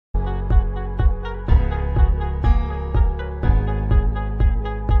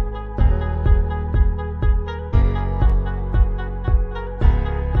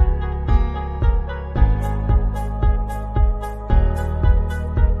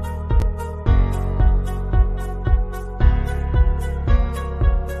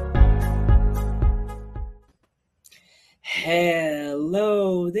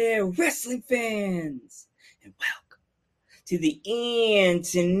wrestling fans, and welcome to the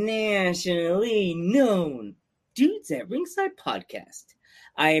internationally known Dudes at Ringside podcast.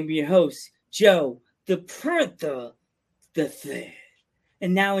 I am your host, Joe the Panther the Third,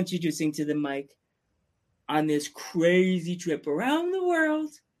 and now introducing to the mic on this crazy trip around the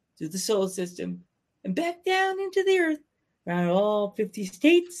world through the solar system and back down into the earth around all 50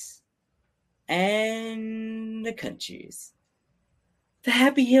 states and the countries. The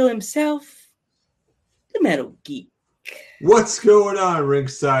Happy Heel himself, the Metal Geek. What's going on,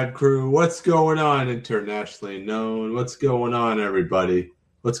 Ringside Crew? What's going on, internationally known? What's going on, everybody?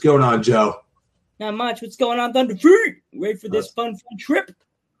 What's going on, Joe? Not much. What's going on, Thunder Feet? Ready for this fun trip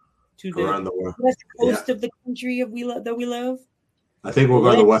to around the world, west coast of the country that we love? I think we're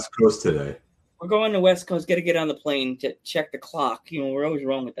going to the West Coast today. We're going to West Coast. Got to get on the plane to check the clock. You know, we're always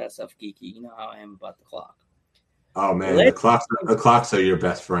wrong with that stuff, Geeky. You know how I am about the clock. Oh, man, the clocks are your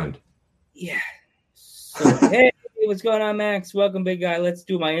best friend. Yeah. So, hey, what's going on, Max? Welcome, big guy. Let's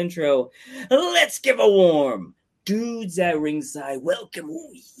do my intro. Let's give a warm Dudes at Ringside. Welcome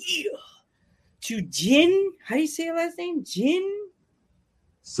over here to Jin. How do you say your last name? Jin?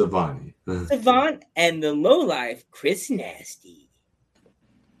 Savani. Savant and the lowlife, Chris Nasty.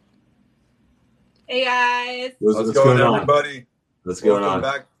 Hey, guys. What's going on, everybody? What's going on?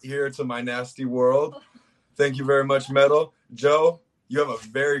 Welcome back here to my nasty world. Thank you very much, Metal. Joe, you have a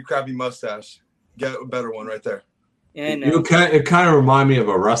very crappy mustache. Get a better one right there. Yeah, it kind of remind me of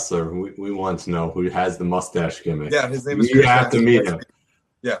a wrestler we want to know who has the mustache gimmick. Yeah, his name is You have to meet him.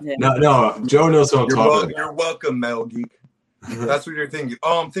 Yeah. No, Joe knows what I'm talking about. You're welcome, Metal Geek. That's what you're thinking.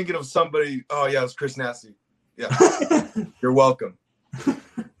 Oh, I'm thinking of somebody. Oh, yeah, it's Chris Nasty. Yeah. You're welcome.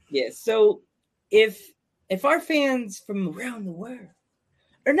 Yeah, so if our fans from around the world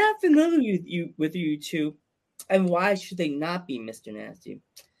are not familiar with you two, and why should they not be, Mr. Nasty?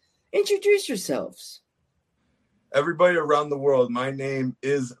 Introduce yourselves. Everybody around the world, my name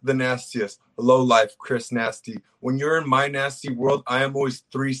is the nastiest, low life Chris Nasty. When you're in my nasty world, I am always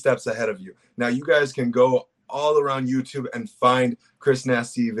 3 steps ahead of you. Now, you guys can go all around YouTube and find Chris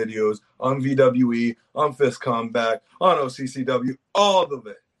Nasty videos on VWE, on Fist Combat, on OCCW, all of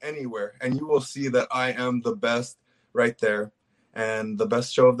it, anywhere. And you will see that I am the best right there and the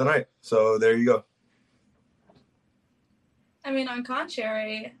best show of the night. So there you go. I mean, on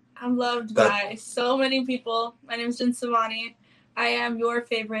contrary, I'm loved by so many people. My name is Jin Savani. I am your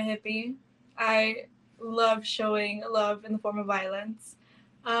favorite hippie. I love showing love in the form of violence.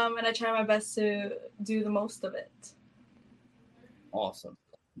 And I try my best to do the most of it. Awesome.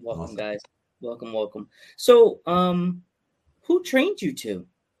 Welcome, guys. Welcome. So, who trained you two?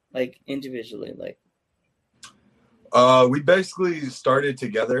 Like, individually, like? We basically started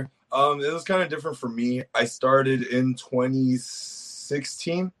together. It was kind of different for me. I started in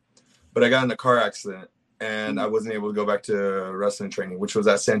 2016, but I got in a car accident, and I wasn't able to go back to wrestling training, which was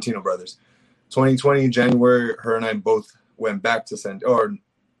at Santino Brothers. 2020, January, her and I both went back to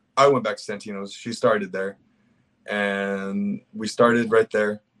I went back to Santino's. She started there, and we started right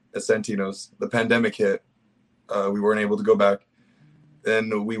there at Santino's. The pandemic hit. We weren't able to go back.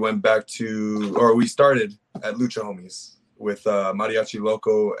 Then we went back we started at Lucha Homies with Mariachi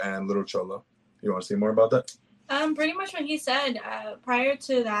Loco and Little Cholo. You want to say more about that? Pretty much what he said. Prior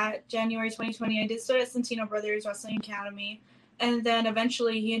to that, January 2020, I did start at Santino Brothers Wrestling Academy. And then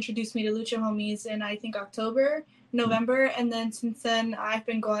eventually he introduced me to Lucha Homies in, I think, November. And then since then, I've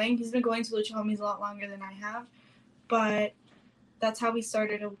been going. He's been going to Lucha Homies a lot longer than I have. But that's how we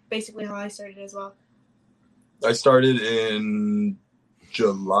started, basically how I started as well. I started in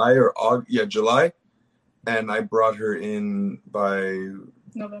July or August. Yeah, July. And I brought her in by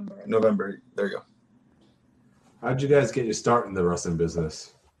November. There you go. How'd you guys get your start in the wrestling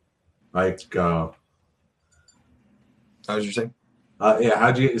business? Like, how was you saying?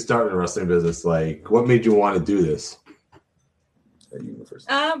 How'd you get your start in the wrestling business? Like, what made you want to do this? You go first.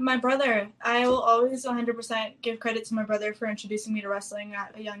 My brother. I will always 100% give credit to my brother for introducing me to wrestling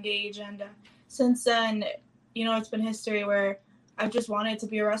at a young age. And since then, you know, it's been history where I've just wanted to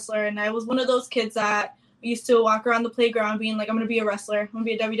be a wrestler. And I was one of those kids that used to walk around the playground being like, I'm going to be a wrestler. I'm going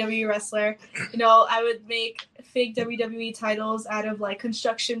to be a WWE wrestler. You know, I would make fake WWE titles out of, like,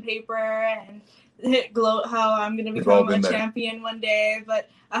 construction paper and gloat how I'm going to become a champion one day. But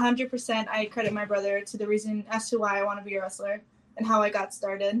 100% I credit my brother to the reason as to why I want to be a wrestler and how I got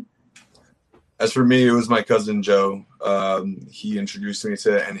started. As for me, it was my cousin Joe. He introduced me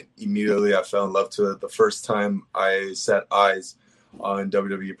to it, and immediately I fell in love to it. The first time I set eyes on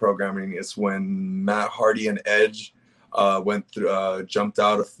WWE programming is when Matt Hardy and Edge jumped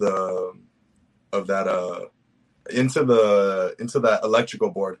out of that into that electrical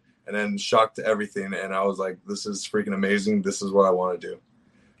board and then shocked to everything. And I was like, this is freaking amazing. This is what I want to do.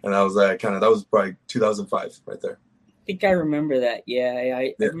 And I was like, that was probably 2005 right there. I think I remember that. Yeah,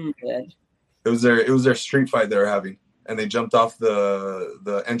 I remember that. It was their street fight they were having, and they jumped off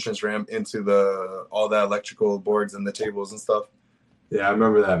the entrance ramp into all the electrical boards and the tables and stuff. Yeah, I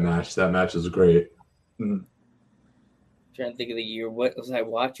remember that match. That match was great. Mm-hmm. Trying to think of the year. What was I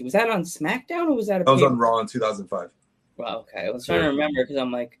watching? Was that on SmackDown or was that? That was on Raw in 2005. Wow. Okay, I was trying to remember because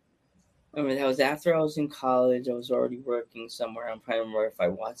I'm like, I mean, that was after I was in college. I was already working somewhere. I'm trying to remember if I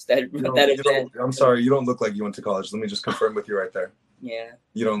watched that event. I'm sorry, you don't look like you went to college. Let me just confirm with you right there. Yeah.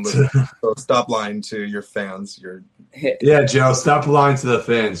 You don't look. So stop lying to your fans. Yeah, Joe, stop lying to the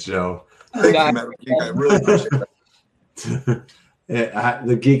fans, Joe. Thank you, man. I really appreciate that.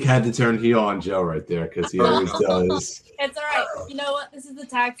 The geek had to turn heel on Joe right there because he always does. It's all right. You know what? This is the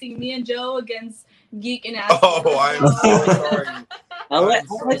tag team. Me and Joe against Geek and Ashley. Oh, I'm so sorry. I'll let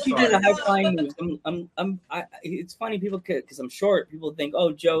you do the high flying moves. It's funny people because I'm short. People think,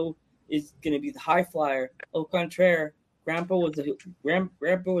 oh, Joe is gonna be the high flyer. Au contraire, Grandpa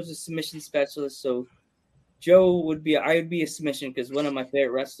was a submission specialist, so Joe would be. I would be a submission because one of my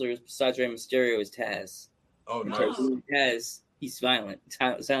favorite wrestlers besides Rey Mysterio is Taz. Oh, nice. Taz, he's violent,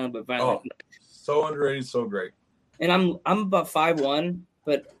 silent but violent. Oh, so underrated, so great. And I'm about 5'1",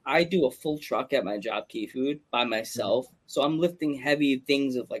 but I do a full truck at my job, Key Food, by myself. So I'm lifting heavy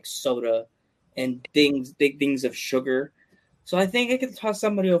things of like soda and big things of sugar. So I think I could toss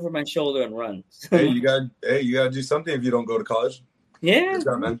somebody over my shoulder and run. Hey, you gotta do something if you don't go to college. Yeah. Good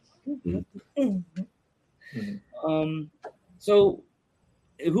job, man. So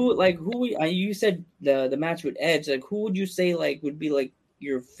who you said the match with Edge, like who would you say like would be like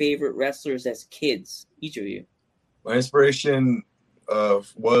your favorite wrestlers as kids, each of you? My inspiration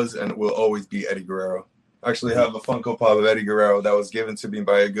was and will always be Eddie Guerrero. I actually have a Funko Pop of Eddie Guerrero that was given to me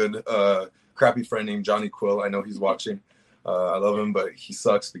by a good crappy friend named Johnny Quill. I know he's watching. I love him, but he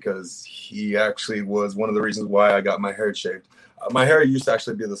sucks because he actually was one of the reasons why I got my hair shaved. My hair used to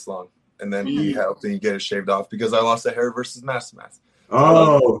actually be this long, and then he helped me get it shaved off because I lost a hair versus mass.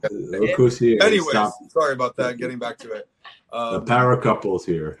 Oh, look who's here. Anyways, sorry about that. Getting back to it. The power couple's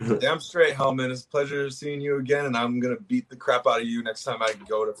here. Damn straight, Hellman. It's a pleasure seeing you again, and I'm going to beat the crap out of you next time I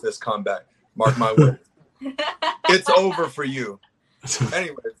go to Fist Combat. Mark my words. It's over for you.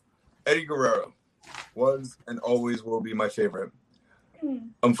 Anyways, Eddie Guerrero was and always will be my favorite.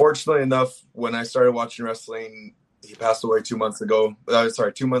 Unfortunately enough, when I started watching wrestling, he passed away 2 months ago.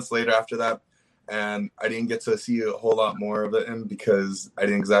 2 months later after that. And I didn't get to see a whole lot more of him because I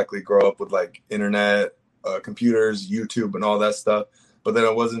didn't exactly grow up with like internet, computers, YouTube, and all that stuff. But then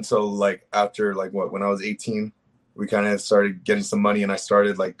it wasn't until like after when I was 18, we kind of started getting some money, and I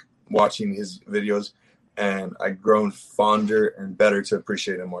started like watching his videos, and I grown fonder and better to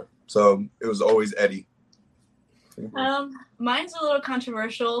appreciate him more. So it was always Eddie. Mine's a little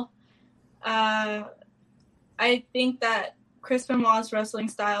controversial. I think that Chris Benoit's wrestling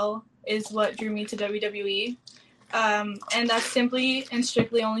style is what drew me to WWE. And that's simply and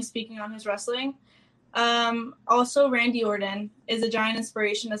strictly only speaking on his wrestling. Also, Randy Orton is a giant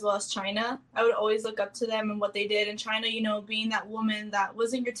inspiration, as well as Chyna. I would always look up to them and what they did. And Chyna, being that woman that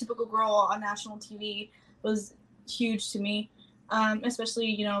wasn't your typical girl on national TV was huge to me.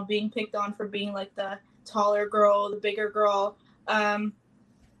 Especially, being picked on for being like the taller girl, the bigger girl.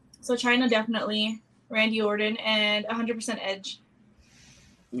 So Chyna definitely, Randy Orton, and 100% Edge.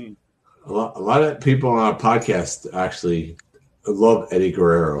 A lot of people on our podcast actually love Eddie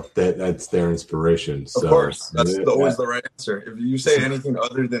Guerrero. That's their inspiration. So, of course, that's always the right answer. If you say anything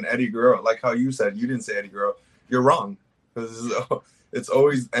other than Eddie Guerrero, like how you said, you didn't say Eddie Guerrero, you're wrong. Because it's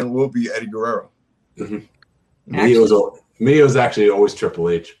always and will be Eddie Guerrero. Mm-hmm. Me was actually always Triple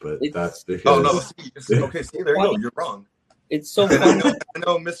H, but that's because... Oh, no. See, there you go. You're wrong. It's so funny. I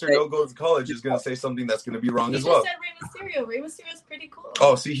know Mr. No Goes to College is going to say something that's going to be wrong as well. You just said Rey Mysterio. Rey Mysterio's pretty cool.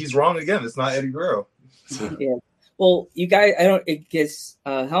 Oh, see, he's wrong again. It's not Eddie Guerrero. Yeah. Well, you guys, it guess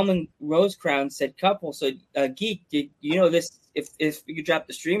Hellman Rosecrown said couple. So, Geek, you know this, if you could drop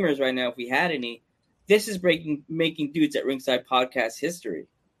the streamers right now, if we had any, this is making Dudes at Ringside podcast history.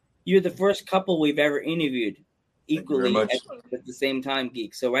 You're the first couple we've ever interviewed equally at the same time,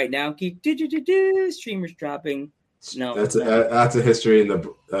 Geek. So right now, Geek, streamers dropping. No, that's a history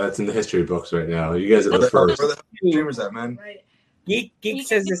that's in the history books right now. You guys are the first. Where the streamers at, man? Right. Geek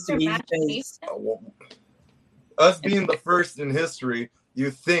says this to me. He says, us being the first in history,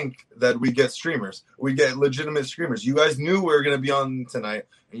 you think that we get streamers. We get legitimate streamers. You guys knew we were going to be on tonight,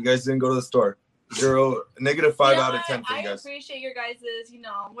 and you guys didn't go to the store. -5 out of 10 for you I guys. appreciate your guys's.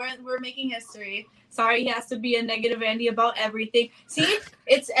 We're making history. Sorry, he has to be a negative Andy about everything. See,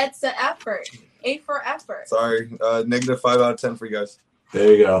 it's the effort. A for effort. Sorry, -5 out of 10 for you guys.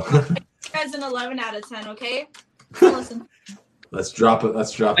 There you go. As an 11 out of 10. Okay. Listen. Let's drop it.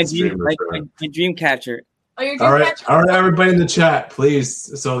 Let's drop the streamers. My dream catcher. Oh, you're All right, everybody in the chat,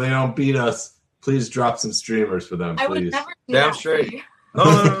 please, so they don't beat us. Please drop some streamers for them, I would please. never do Damn that straight. for you.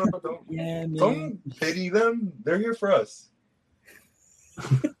 No, don't, Yeah, man. don't pity them. They're here for us. I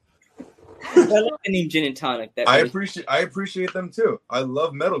like the name Gin and Tonic. I appreciate them too. I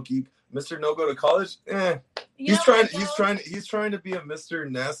love Metal Geek. Mr. No Go to College. He's trying to be a Mr.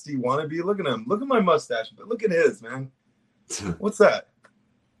 Nasty wannabe. Look at him. Look at my mustache, but look at his, man. What's that?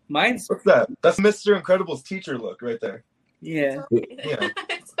 Mine's What's that? That's Mr. Incredible's teacher look right there. yeah. Yeah.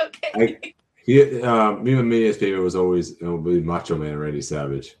 It's okay. Me and Media's favorite was always Macho Man Randy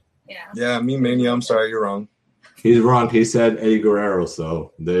Savage. Yeah. Me Mania. I'm sorry, you're wrong. He's wrong. He said Eddie Guerrero,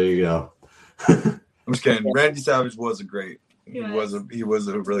 so there you go. I'm just kidding. Randy Savage was a great. He was a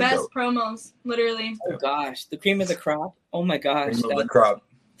really Best dope. promos, literally. Oh gosh, the cream of the crop. Oh my gosh, Cream of the crop.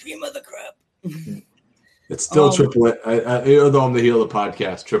 Cream of the crop. It's still Triple H. Even though I'm the heel of the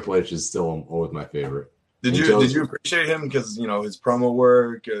podcast, Triple H is still always my favorite. Did you appreciate him because his promo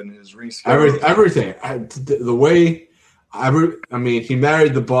work and his ring skill? Everything. The way he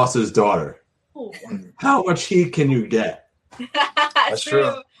married the boss's daughter. Ooh. How much heat can you get? That's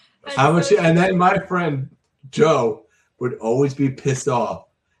true. How much? And then my friend Joe would always be pissed off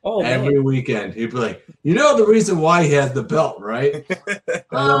every weekend. He'd be like, the reason why he has the belt, right? And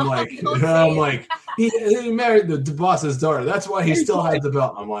I'm like, he married the boss's daughter. That's why he still has the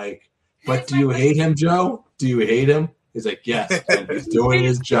belt. I'm like, but do you hate him, Joe? Do you hate him? He's like, yes, and he's doing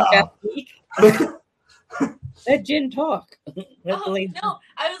his job. Let Jen talk. No, I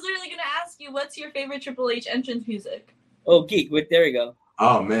was literally gonna ask you, what's your favorite Triple H entrance music? Oh, Geek. There we go.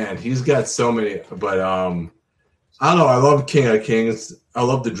 Oh man, he's got so many. But I don't know. I love King of Kings. I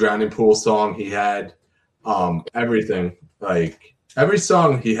love the Drowning Pool song he had. Everything, like every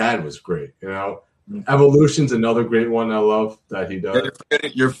song he had was great. Evolution's another great one I love that he does.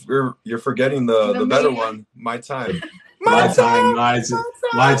 You're forgetting the better one, My Time. My Time's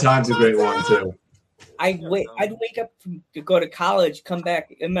a great one too. I'd wake up to go to college, come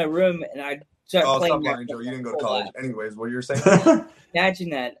back in my room, and I'd start playing. Stop lying, Joe. You didn't go to college. Anyways, what you were saying?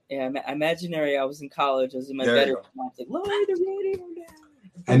 Imagine that. Yeah, imaginary. I was in college. I was in my bedroom. I was like, lower the radio down.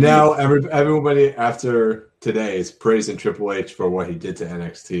 And now everybody after today is praising Triple H for what he did to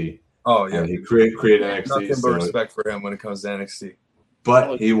NXT. Oh yeah, and he created NXT. Nothing but respect for him when it comes to NXT.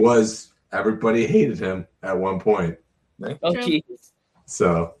 But everybody hated him at one point. Oh jeez.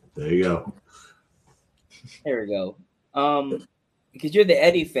 So there you go. There we go. Because you're the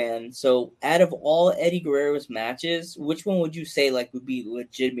Eddie fan, so out of all Eddie Guerrero's matches, which one would you say would be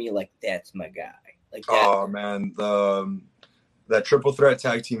legitimately that's my guy? Oh man, that triple threat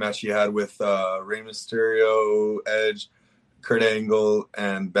tag team match he had with Rey Mysterio, Edge, Kurt Angle,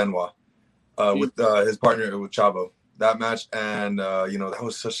 and Benoit, with his partner with Chavo. That match, and that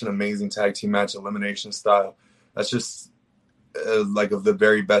was such an amazing tag team match, elimination style. That's just of the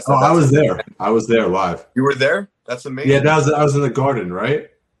very best. Oh, I was there. I was there live. You were there? That's amazing. Yeah, I was in the Garden, right?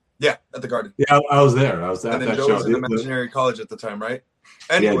 Yeah, at the Garden. Yeah, I was there. I was at that Joe show. was in Imaginary College at the time, right?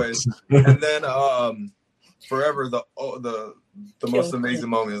 Anyways, and then forever the most amazing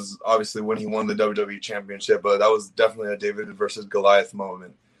moment is obviously when he won the WWE Championship, but that was definitely a David versus Goliath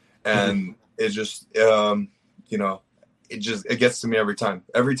moment, and it just it gets to me every time.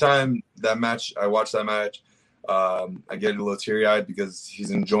 Every time I watch that match. I get a little teary-eyed because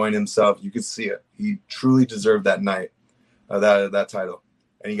he's enjoying himself. You can see it. He truly deserved that night, that title,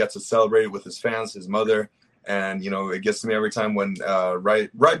 and he got to celebrate it with his fans, his mother, and it gets to me every time when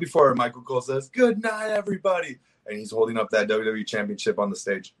right before Michael Cole says "Good night, everybody," and he's holding up that WWE Championship on the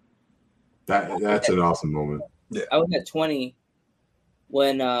stage. That's an awesome moment. Yeah, I was at 20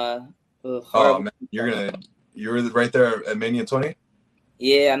 when. Man, you were right there at Mania 20.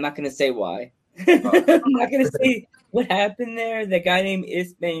 Yeah, I'm not gonna say why. I'm not gonna say what happened there. The guy named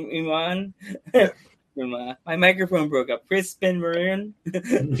Ismail Iman. My microphone broke up. Chris Benoit.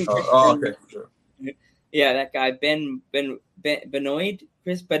 Okay, sure. Yeah, that guy Benoit.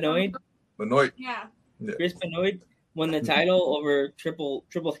 Chris Benoit. Benoit. Yeah. Chris Benoit won the title over Triple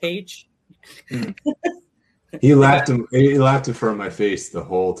H. He laughed in front of my face the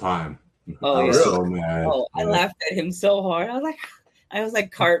whole time. Oh, I was so mad. Oh, I laughed at him so hard. I was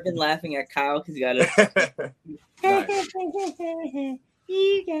like Cartman laughing at Kyle because he got it. Nice.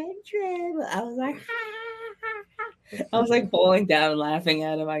 You got in trouble. I was like, I was like falling down laughing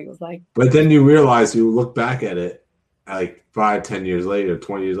at him. I was like, but then you realize, you look back at it like 5, 10 years later,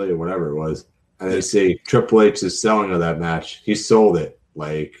 20 years later, whatever it was, and they say Triple H's selling of that match, he sold it.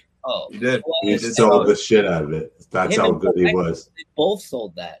 Like, he did. He sold the shit out of it. That's how good he was. They both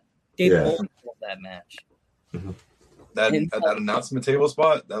sold that. They both sold that match. Mm-hmm. That announcement table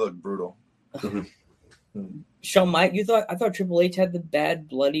spot, that looked brutal. Shawn Michaels, I thought Triple H had the bad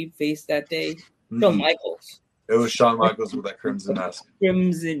bloody face that day. Shawn Michaels. It was Shawn Michaels with that crimson mask.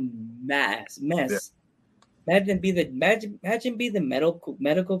 Crimson mess. Yeah. Imagine be the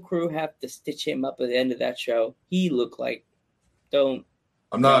medical crew have to stitch him up at the end of that show. He looked like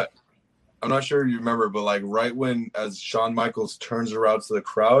I'm not sure you remember, but like right when as Shawn Michaels turns around to the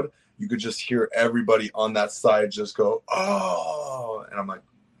crowd, you could just hear everybody on that side just go, "Oh!" And I'm like,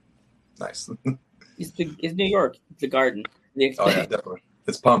 "Nice." It's New York. It's the Garden. Oh yeah, definitely.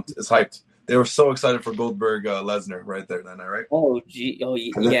 It's pumped. It's hyped. They were so excited for Goldberg Lesnar right there that night, right? Oh, gee. Oh,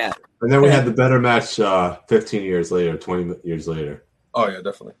 yeah. And then we had the better match 15 years later, 20 years later. Oh, yeah,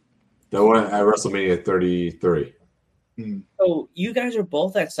 definitely. That one at WrestleMania 33. So you guys are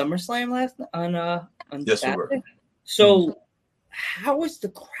both at SummerSlam on yes, Saturday? We were. So how was the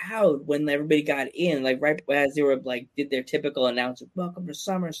crowd when everybody got in? Like right as they were like did their typical announcement, "Welcome to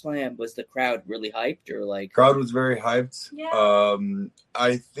SummerSlam." Was the crowd really hyped or like? Crowd was very hyped. Yeah.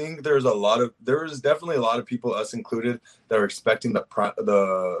 I think there was definitely a lot of people, us included, that were expecting the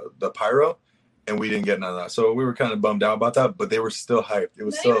pyro, and we didn't get none of that. So we were kind of bummed out about that, but they were still hyped. It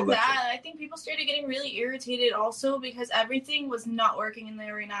was still electric. I think people started getting really irritated also because everything was not working in the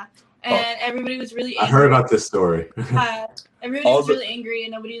arena. And everybody was really angry. I heard about this story. Everybody was really angry,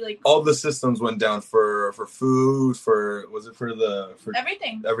 and nobody like. All the systems went down for food. For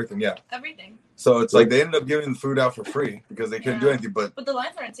everything. Everything, yeah. Everything. So it's like they ended up giving the food out for free because they couldn't do anything. But the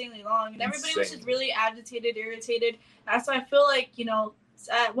lines were insanely long, and everybody was just really agitated, irritated. That's why I feel like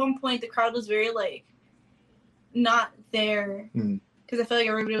at one point the crowd was very like not there because I feel like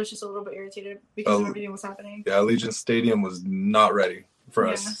everybody was just a little bit irritated because everything was happening. Yeah, Allegiant Stadium was not ready for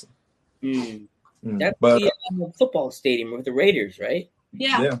us. That's the football stadium with the Raiders, right?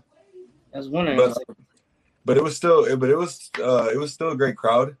 Yeah. I was wondering. But it was still a great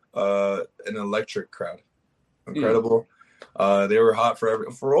crowd, an electric crowd, incredible. They were hot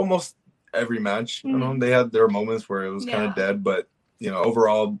for almost every match. You know, they had their moments where it was kind of dead, but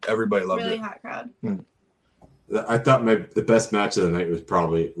overall everybody loved it. Really hot crowd. I thought the best match of the night was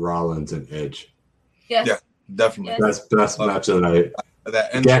probably Rollins and Edge. Yes. Yeah, definitely. Yes. Best match of the night.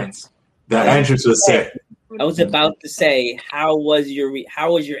 That entrance. That entrance was sick. I was about to say, how was your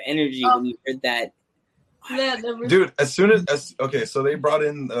energy when you heard that? Dude, as soon as so they brought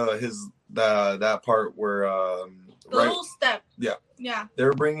in that part where the little step. Yeah. They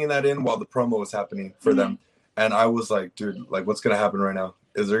were bringing that in while the promo was happening for them, and I was like, dude, like what's gonna happen right now?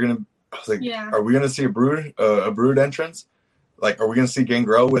 I was like, are we gonna see a Brood entrance? Like, are we gonna see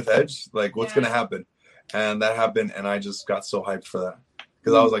Gangrel with Edge? Like, what's gonna happen? And that happened, and I just got so hyped for that.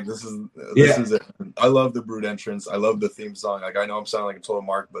 Because I was like, this is it. I love the Brood entrance. I love the theme song. Like, I know I'm sounding like a total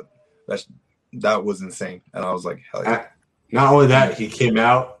mark, but that was insane. And I was like, hell yeah. Not only that, he came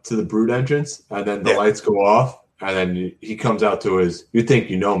out to the Brood entrance, and then the lights go off, and then he comes out to his, "You think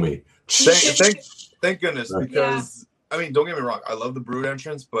you know me." Thank goodness, because, I mean, don't get me wrong. I love the Brood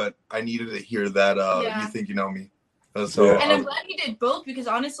entrance, but I needed to hear that, "You think you know me." So, and I'm glad he did both, because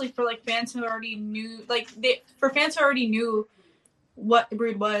honestly, for like fans who already knew, what the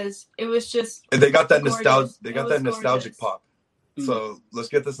Brood was, it was just and they got that nostalgia. They got that nostalgic pop. So let's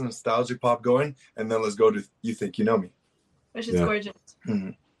get this nostalgic pop going, and then let's go to "You Think You Know Me," which is gorgeous.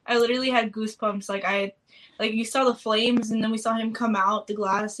 I literally had goosebumps. Like you saw the flames, and then we saw him come out, the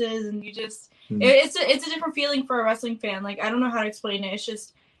glasses, and you just it's a different feeling for a wrestling fan. Like, I don't know how to explain it.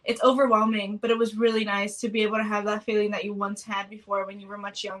 It's overwhelming, but it was really nice to be able to have that feeling that you once had before when you were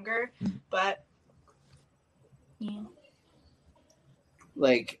much younger. But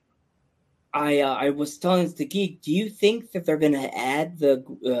like, I was telling the Geek, do you think that they're gonna add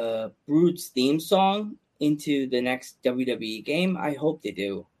the Brood's theme song into the next WWE game? I hope they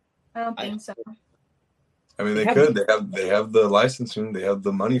do. I don't think so. I mean, they could. They have the licensing. They have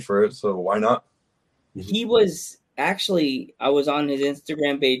the money for it. So why not? He was actually. I was on his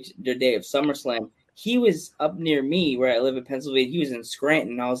Instagram page the day of SummerSlam. He was up near me where I live in Pennsylvania. He was in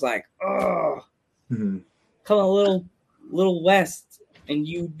Scranton. I was like, oh, come a little west, and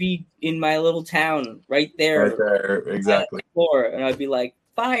you'd be in my little town right there. Right there, exactly. And I'd be like,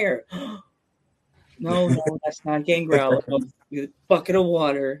 fire. No, that's not Gangrel. A bucket of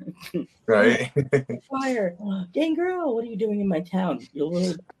water. Right. Fire. Gangrel, what are you doing in my town? You're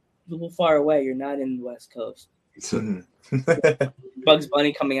a little far away. You're not in the West Coast. Bugs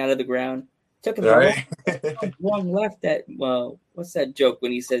Bunny coming out of the ground. Took him wrong left at, well, what's that joke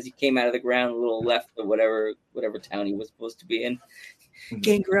when he says he came out of the ground a little left of whatever town he was supposed to be in?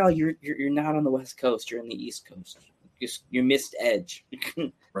 Gangrel, you're not on the West Coast. You're on the East Coast. You missed edge.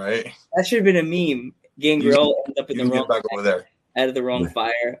 Right. That should have been a meme. Gangrel ended up in the wrong back over there. Out of the wrong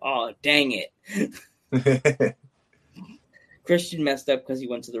fire. Oh, dang it. Christian messed up because he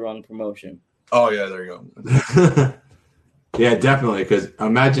went to the wrong promotion. Oh, yeah, there you go. Yeah, definitely. Because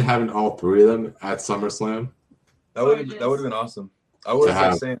imagine having all three of them at SummerSlam. That would have been awesome. I was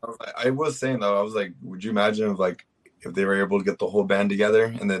saying though, I was like, would you imagine if they were able to get the whole band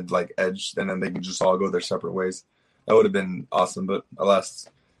together and then Edge, and then they could just all go their separate ways? That would have been awesome. But alas,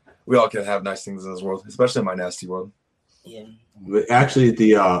 we all can have nice things in this world, especially in my nasty world. Yeah. Actually,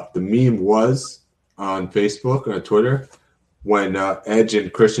 the meme was on Facebook or Twitter when Edge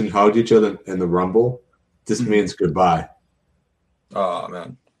and Christian hugged each other in the Rumble. This means goodbye. Oh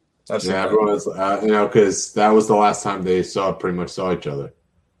man, that's everyone was, because that was the last time they pretty much saw each other.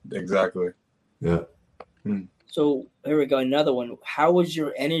 Exactly. Yeah. So here we go, another one. How was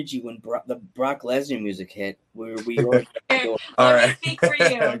your energy when the Brock Lesnar music hit? Were we all right? Speak for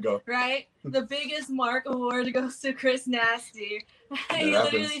you, right? The biggest Mark award goes to Chris Nasty. He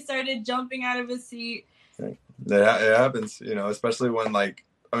literally started jumping out of his seat. It happens, especially when don't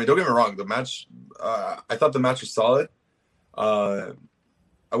get me wrong, the match. I thought the match was solid. I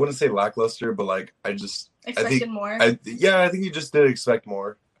wouldn't say lackluster, but I expected more. I think you just did expect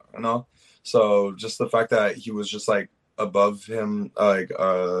more. So just the fact that he was just above him,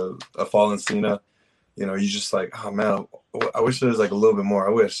 a fallen Cena, you just oh man, I wish there was a little bit more.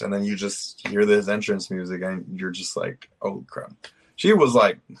 I wish, and then you just hear this entrance music, and you're just oh crap. She was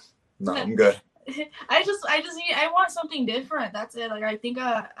no, I'm good. I want something different. That's it. I think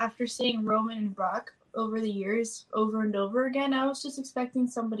after seeing Roman and Brock over the years, over and over again, I was just expecting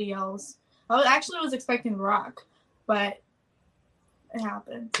somebody else. I was expecting Rock, but it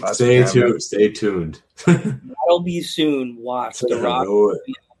happened. Stay tuned. That'll be soon. Watch The Rock will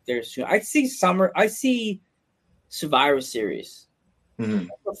be out there soon. I see Survivor Series. Mm-hmm.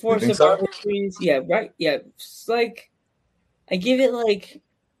 Before Survivor Series, yeah, right, yeah. It's I give it a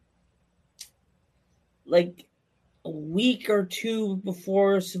week or two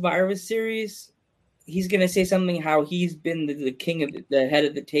before Survivor Series. He's gonna say something how he's been the king of the head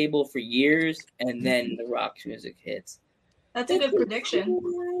of the table for years, and then The Rock's music hits. That's a good prediction.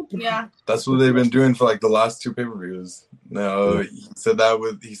 Yeah. That's what they've been doing for the last two pay-per-views. No, he said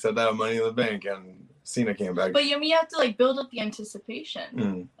that on Money in the Bank, and Cena came back. But you have to build up the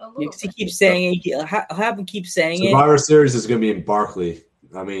anticipation. He keeps saying it. Have him keep saying it. Survivor Series is gonna be in Barclay.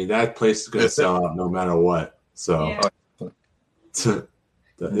 I mean, that place is gonna sell out no matter what. So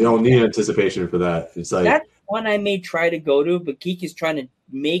you don't need anticipation for that. It's that's one I may try to go to, but Geek is trying to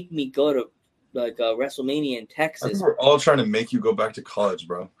make me go to WrestleMania in Texas. We're all trying to make you go back to college,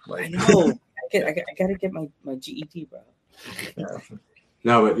 bro. I know. I gotta get my GED, bro. Yeah.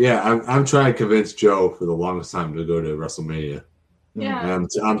 No, but I'm trying to convince Joe for the longest time to go to WrestleMania. Yeah. And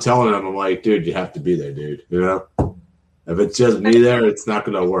I'm telling him, I'm like, dude, you have to be there, dude. If it's just me there, it's not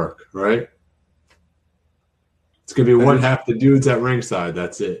gonna work, right? It's gonna be one half the dudes at ringside.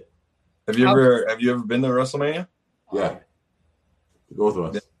 That's it. Have you ever been to WrestleMania? Yeah. Both of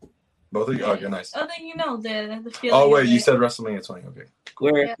us. Yeah. Both of you? Oh, you're nice. Oh, then the feeling. Oh, wait, you said WrestleMania 20. Okay.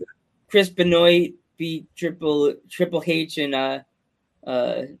 Where Chris Benoit beat Triple H and that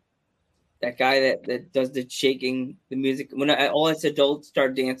guy that does the shaking the music. When all us adults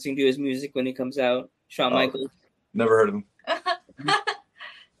start dancing to his music when he comes out, Shawn Michaels. Never heard of him.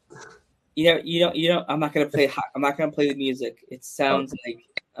 You know. I'm not gonna play the music. It sounds like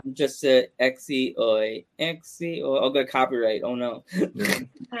I'm just a XE oi. I'll get copyright. Oh no. Yeah.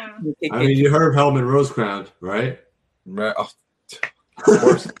 I mean, you heard of Hellman Rosecrown, right? Right. Oh, of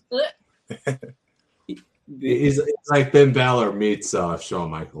course. He's like Ben Balor meets Shawn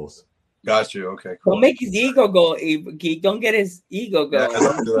Michaels. Got you. Okay. Cool. Don't make his ego go. Don't get his ego going.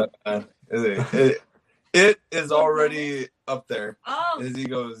 Don't do that, it is already up there. Oh. His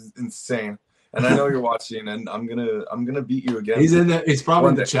ego is insane. And I know you're watching, and I'm gonna beat you again. He's in there. He's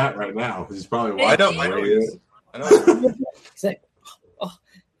probably in the chat right now. He's probably watching. I know he is. I know.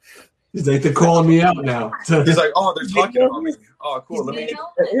 He's like, they're calling me out now. He's like, oh, they're talking about me. Oh, cool. Here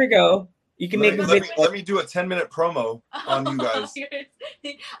we go. You can let me do a 10-minute promo on you guys.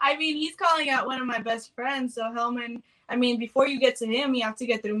 I mean, he's calling out one of my best friends. So Hellman, I mean, before you get to him, you have to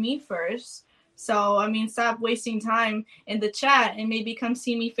get through me first. So, I mean, stop wasting time in the chat and maybe come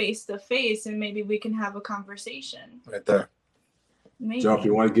see me face to face and maybe we can have a conversation. Right there. Maybe. Joe, if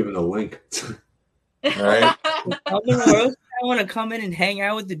you want to give him the link. All right. I want to come in and hang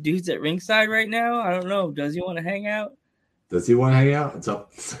out with the dudes at ringside right now. I don't know. Does he want to hang out? Does he want to hang out? It's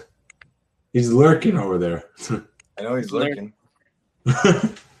up. He's lurking over there. I know he's lurking.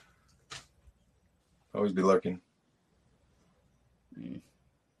 Always be lurking.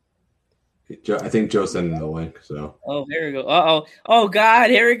 I think Joe sent in the link. So. Oh, here we go. Oh God,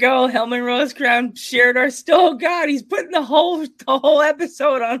 here we go. Hellman Rosecrown shared our story. Oh God, he's putting the whole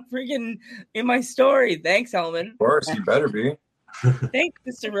episode on freaking in my story. Thanks, Hellman. Of course, he better be. Thanks,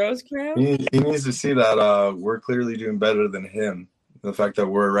 Mr. Rosecrown. He needs to see that we're clearly doing better than him. The fact that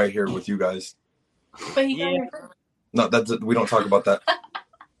we're right here with you guys. But he got No, we don't talk about that.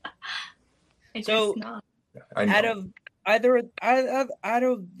 So, I know. out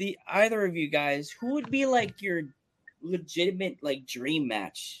of either of you guys, who would be like your legitimate like dream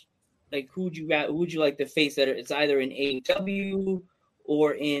match? Like who would you like to face that it's either in AEW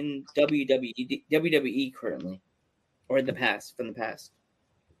or in WWE currently, or in the past from the past?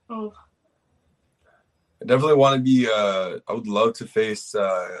 Oh, I definitely want to be. I would love to face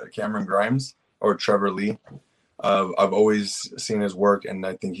Cameron Grimes or Trevor Lee. I've always seen his work, and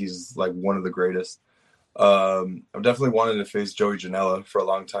I think he's like one of the greatest. I've definitely wanted to face Joey Janela for a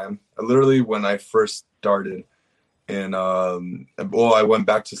long time. Literally, when I first started, and I went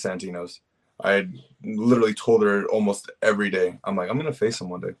back to Santino's. I literally told her almost every day, I'm like, I'm gonna face him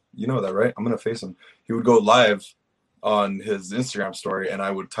one day. You know that, right? I'm gonna face him. He would go live on his Instagram story, and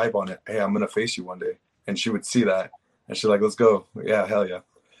I would type on it, "Hey, I'm gonna face you one day," and she would see that, and she's like, "Let's go." Yeah, hell yeah.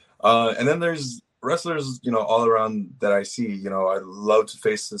 And then there's wrestlers, all around that I see. I'd love to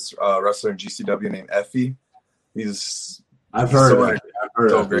face this wrestler in GCW named Effie. I've heard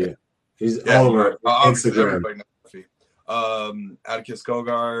of Effie. He's all over Instagram. Everybody knows Effie. Atticus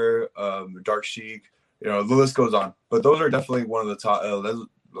Kogar, Dark Sheik. The list goes on. But those are definitely one of the top.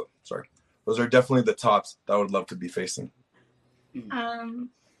 Those are definitely the tops that I would love to be facing.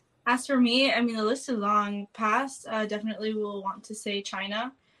 As for me, I mean, the list is long. Past, definitely will want to say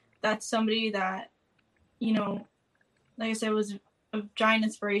China. That's somebody that, like I said, was a giant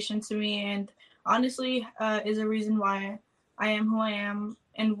inspiration to me, and honestly is a reason why I am who I am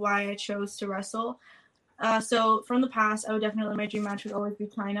and why I chose to wrestle. So from the past, my dream match would always be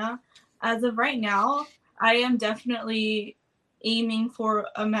China. As of right now, I am definitely aiming for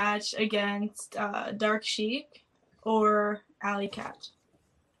a match against Dark Sheik or Alley Cat.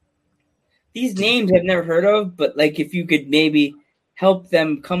 These names I've never heard of, but like if you could maybe help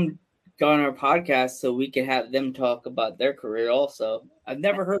them come on our podcast so we can have them talk about their career also. I've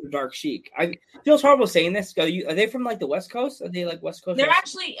never heard of Dark Sheik. I feels horrible saying this. Are they from like the West Coast? Are they like West Coast? They're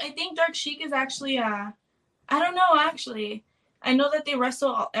actually, I think Dark Sheik is actually, I don't know actually. I know that they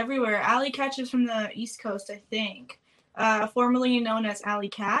wrestle everywhere. Alley Cat is from the East Coast, I think. Formerly known as Alley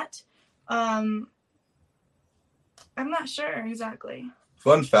Cat. I'm not sure exactly.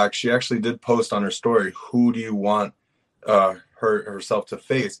 Fun fact, she actually did post on her story, who do you want herself to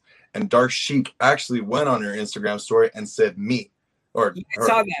face? And Dark Sheik actually went on her Instagram story and said me. Or I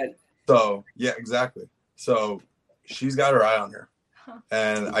saw that. So, yeah, exactly. So she's got her eye on her.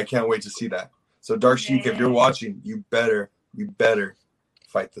 And I can't wait to see that. So Dark Sheik, if you're watching, you better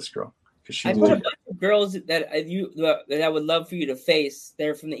fight this girl. I put a bunch of girls that I would love for you to face.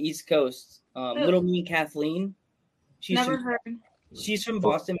 They're from the East Coast. Little Mean Kathleen. Never heard. She's from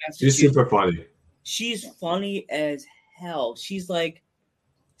Boston, Massachusetts. She's super funny. She's funny as hell. She's like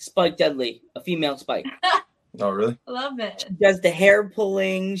Spike Dudley, a female Spike. Oh, really? I love it. She does the hair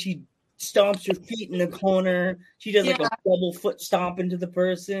pulling. She stomps her feet in the corner. She does like a double foot stomp into the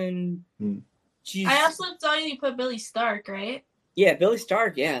person. I also saw you put Billy Stark, right? Yeah, Billy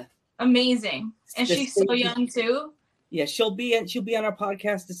Stark. Yeah, amazing. And she's so young too. Yeah, she'll be on our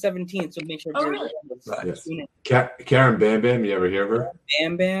podcast the 17th. So make sure. Oh, really? Yes. Karen Bam Bam, you ever hear of her?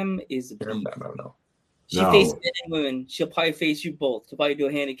 Bam Bam is a Karen Bam Bam, no. She faces men and women. She'll probably face you both. She'll probably do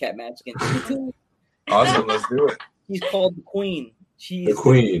a handicap match against you. Awesome, let's do it. She's called the Queen. She's the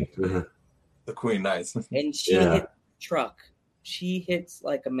Queen. The Queen, nice. And she hits truck. She hits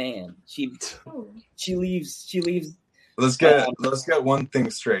like a man. She leaves. Let's get one thing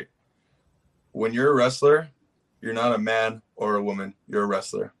straight. When you're a wrestler, you're not a man or a woman. You're a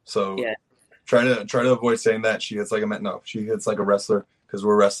wrestler. So try to avoid saying that she hits like a man. No, she hits like a wrestler because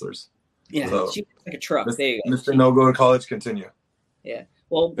we're wrestlers. Yeah, so, she hits like a truck. There you go. Mr. No Go to College, continue. Yeah.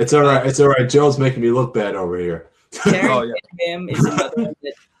 Well, it's all right. It's all right. Joe's making me look bad over here. Bam is another one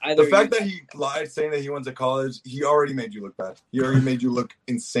that the fact that he lied saying that he went to college, he already made you look bad. He already made you look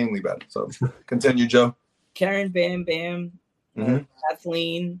insanely bad. So continue, Joe. Karen Bam Bam,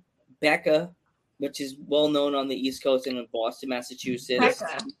 Kathleen, Becca, which is well known on the East Coast and in Boston, Massachusetts.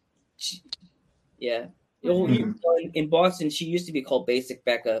 Yeah. Mm-hmm. In Boston, she used to be called Basic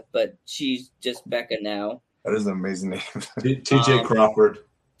Becca, but she's just Becca now. That is an amazing name. TJ Crawford.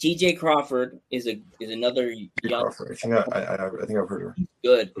 TJ Crawford is another young. Crawford. I think I've heard of her.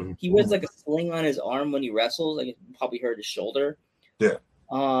 Good. He wears like a sling on his arm when he wrestles. Like you probably heard his shoulder. Yeah.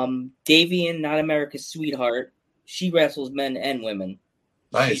 Davian, Not America's Sweetheart. She wrestles men and women.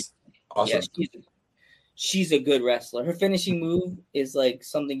 Nice. Awesome. Yeah, she's a good wrestler. Her finishing move is like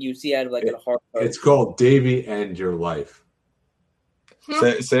something you see out of like a hard. It's called Davy and Your Life.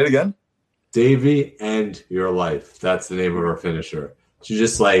 Say it again. Davy and Your Life. That's the name of her finisher. She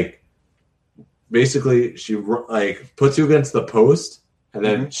just like basically she like puts you against the post and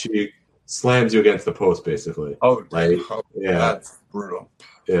then she slams you against the post basically. Oh, like yeah, that's brutal.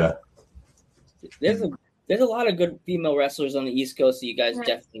 Yeah. There's a lot of good female wrestlers on the East Coast, so you guys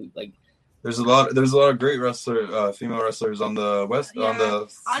definitely like. There's a lot of great female wrestlers on the West, on the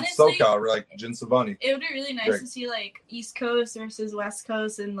honestly, SoCal, like Jin Savani. It would be really nice to see like East Coast versus West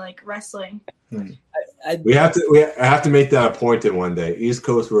Coast in like wrestling. We have to make that a point in one day. East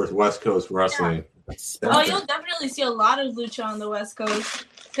Coast versus West Coast wrestling. Oh, you'll definitely see a lot of lucha on the West Coast.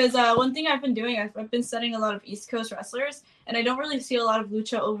 Because one thing I've been doing, I've been studying a lot of East Coast wrestlers, and I don't really see a lot of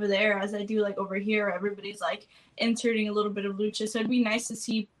lucha over there as I do like over here. Everybody's like inserting a little bit of lucha, so it'd be nice to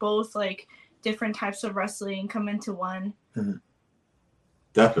see both like different types of wrestling come into one.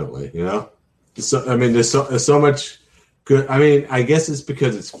 Definitely, you know. So I mean, there's so much good. I mean, I guess it's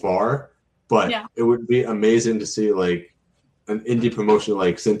because it's far, but it would be amazing to see like an indie promotion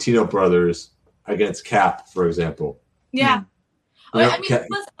like Santino Brothers against Cap, for example. Yeah. I mean, there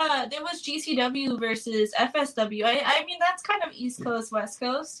was GCW versus FSW. I mean, that's kind of East Coast, West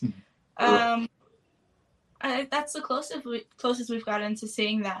Coast. That's the closest we've gotten to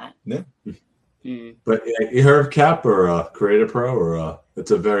seeing that. Yeah. But you heard of Cap or Creative Pro, or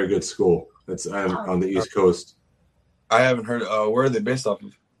it's a very good school. It's on the East Coast. I haven't heard. Where are they based off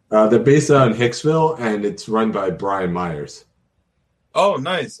of? They're based out in Hicksville, and it's run by Brian Myers. Oh,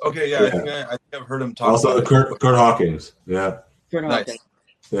 nice. Okay, yeah. I think I've heard him talk. Also, Kurt Hawkings. Yeah. Nice.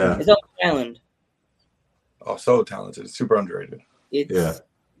 Yeah. It's on the island. Oh, so talented. Super underrated. There's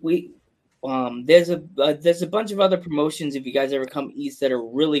a bunch of other promotions if you guys ever come east that are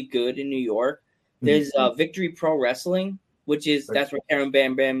really good in New York. There's Victory Pro Wrestling, that's where Karen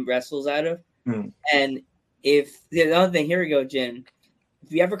Bam Bam wrestles out of. And if the other thing, here we go, Jen.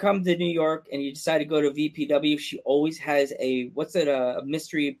 If you ever come to New York and you decide to go to VPW, she always has a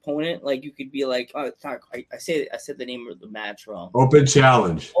mystery opponent. Like you could be like, oh, it's not. I said the name of the match wrong. Open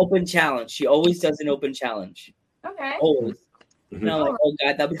challenge. Open challenge. She always does an open challenge. Okay. Always. And I'm like, oh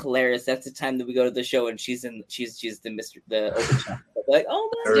god, that'd be hilarious. That's the time that we go to the show and she's the open challenge. Like, oh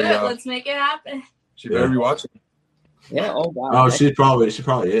my god, let's make it happen. She better be watching. Yeah. Oh god. Oh, she probably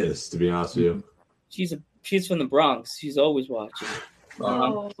is. To be honest with you. She's from the Bronx. She's always watching. I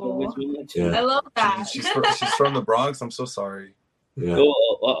love that. She's from the Bronx. I'm so sorry. Yeah.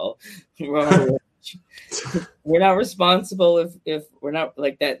 We're not responsible if we're not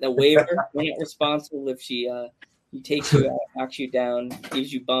like that. The waiver. We're not responsible if she takes you out, knocks you down,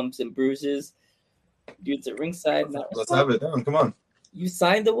 gives you bumps and bruises. Dudes at ringside. Let's have it down. Come on. You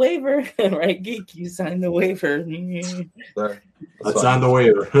signed the waiver, right, Geek? You signed the waiver. Let's sign the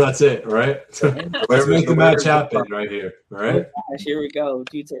waiver. That's it, right? Let's make the match happen right here, all right? Oh gosh, here we go.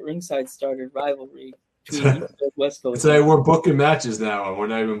 Dudes at ringside started rivalry between West Coast. Say we're booking matches now, and we're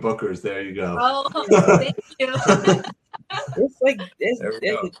not even bookers. There you go. Oh, thank you. It's like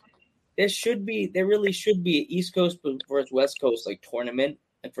there really should be an East Coast versus West Coast like tournament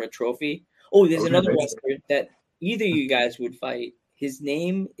and for a trophy. Oh, there's another wrestler that either you guys would fight. His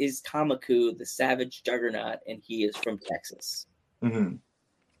name is Tamaku, the Savage Juggernaut, and he is from Texas. Mm-hmm.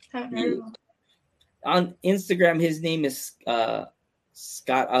 On Instagram, his name is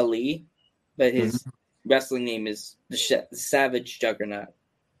Scott Ali, but his wrestling name is the Savage Juggernaut.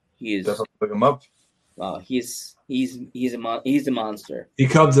 He is. Definitely look him up. He's a monster. He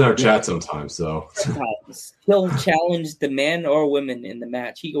comes in our chat sometimes, so he'll challenge the men or women in the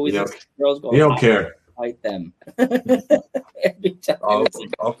match. He always girls go. He don't care. Fight them. Every time.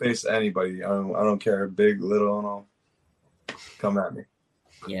 I'll face anybody. I don't care, big, little, and all. Come at me.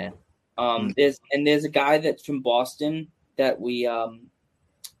 Yeah. There's a guy that's from Boston that we've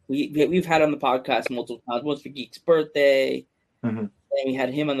had on the podcast multiple times. Once for Geek's birthday, and we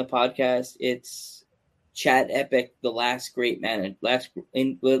had him on the podcast. It's Chad Epic, the last great manager. Last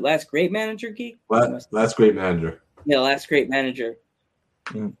great manager, Geek. Last great manager. Yeah, last great manager.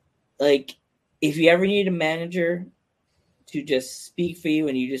 Like, if you ever need a manager to just speak for you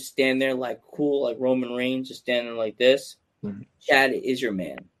and you just stand there like cool, like Roman Reigns, just standing like this, Chad is your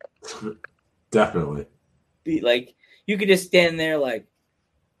man. Definitely. Be like, you could just stand there like,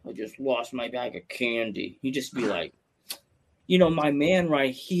 I just lost my bag of candy. You just be like, my man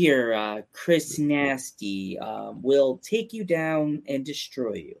right here, Chris Nasty, will take you down and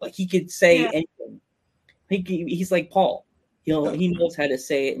destroy you. Like he could say anything. He's like Paul. He knows how to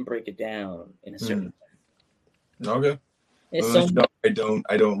say it and break it down in a certain way. Okay.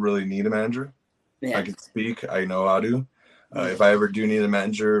 I don't really need a manager. Yeah. I can speak. I know how to. If I ever do need a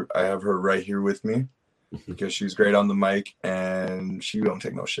manager, I have her right here with me because she's great on the mic and she don't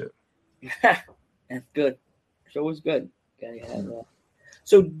take no shit. That's good. It's always good. Gotta have that.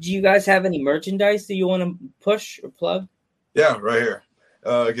 So, do you guys have any merchandise that you want to push or plug? Yeah, right here.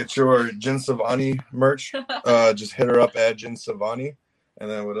 Get your Jen Savani merch. Just hit her up at Jen Savani. And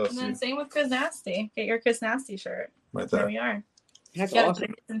then what else? And then same with Chris Nasty. Get your Chris Nasty shirt. Right there. There we are. That's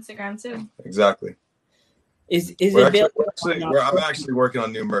awesome. Instagram too. Exactly. I'm actually working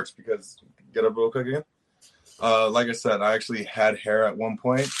on new merch because get up real quick again. Like I said, I actually had hair at one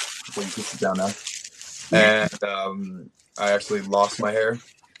point. So you can sit down now. And I actually lost my hair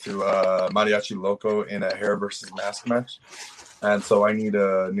to Mariachi Loco in a hair versus mask match. And so I need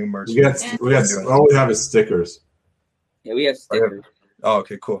a new merch. All we have is stickers. Yeah, we have stickers. Oh,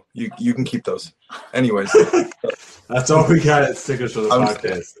 okay, cool. You can keep those. Anyways. That's all we got is stickers for the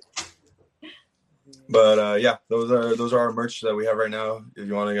podcast. But those are our merch that we have right now. If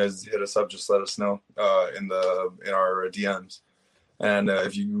you want to guys hit us up, just let us know in our DMs. And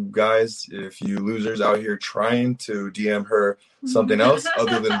if you losers out here trying to DM her something else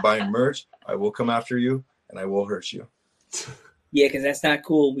other than buying merch, I will come after you and I will hurt you. Yeah, because that's not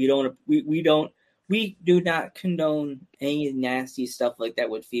cool. We do not condone any nasty stuff like that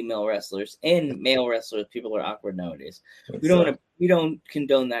with female wrestlers and male wrestlers. People are awkward nowadays. We don't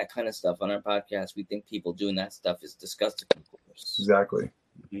condone that kind of stuff on our podcast. We think people doing that stuff is disgusting. Exactly.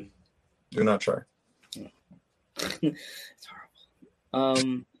 Mm-hmm. Do not try. It's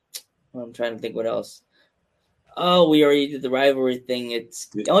horrible. I'm trying to think what else. Oh, we already did the rivalry thing. What's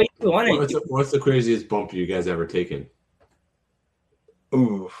the craziest bump you guys ever taken?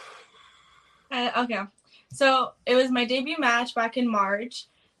 Ooh. Okay. So it was my debut match back in March.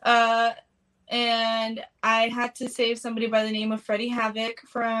 And I had to save somebody by the name of Freddie Havoc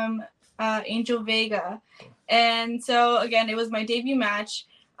from Angel Vega. And so, again, it was my debut match.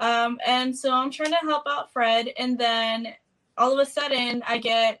 And so I'm trying to help out Fred. And then all of a sudden, I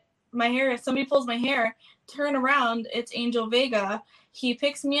get my hair. Somebody pulls my hair. Turn around. It's Angel Vega. He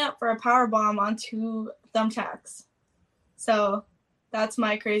picks me up for a power bomb on 2 thumbtacks. So that's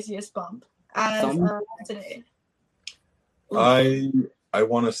my craziest bump as today. I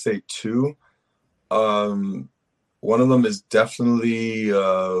want to say 2. One of them is definitely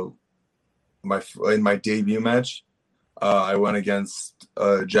in my debut match. I went against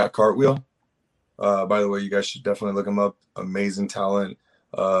Jack Cartwheel. By the way, you guys should definitely look him up. Amazing talent.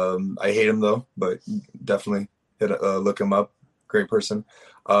 I hate him though, but definitely look him up. Great person.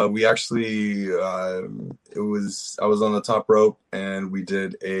 We actually I was on the top rope and we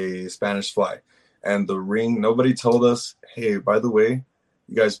did a Spanish fly. And the ring, nobody told us, hey, by the way,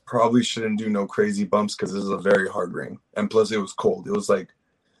 you guys probably shouldn't do no crazy bumps because this is a very hard ring. And plus, it was cold. It was like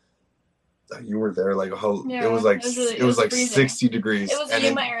you were there, like how it was like it was like 60 degrees. It was in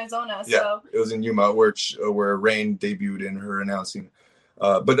Yuma, Arizona. Yeah, it was in Yuma where Rain debuted in her announcing.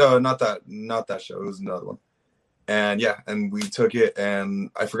 But not that show. It was another one. And yeah, and we took it, and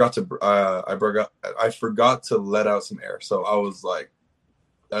I forgot to let out some air. So I was like,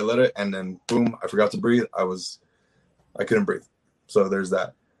 I let it, and then boom, I forgot to breathe. I couldn't breathe. So there's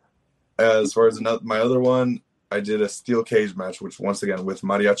that. As far as my other one, I did a steel cage match, which once again with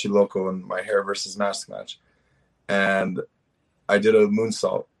Mariachi Loco and my hair versus mask match, and I did a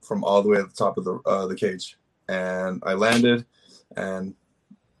moonsault from all the way at the top of the cage, and I landed, and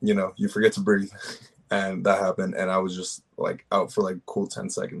you forget to breathe, and that happened, and I was just like out for like cool 10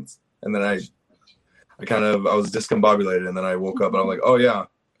 seconds, and then I was discombobulated, and then I woke up and I'm like, oh yeah,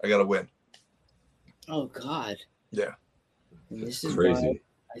 I gotta win. Oh God. Yeah. And this is crazy. Why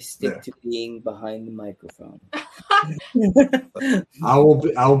I stick to being behind the microphone. I will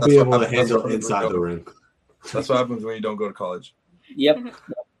be able to handle inside the ring. That's what happens when you don't go to college. Yep.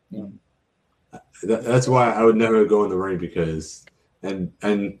 That's why I would never go in the ring because and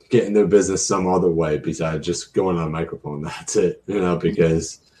get in their business some other way besides just going on a microphone. That's it,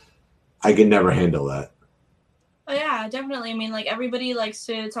 because I can never handle that. Oh yeah, definitely. I mean, like everybody likes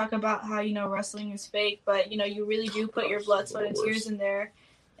to talk about how wrestling is fake, but you really do put your blood, sweat, and tears in there,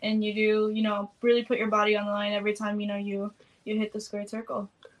 and you do really put your body on the line every time you hit the squared circle.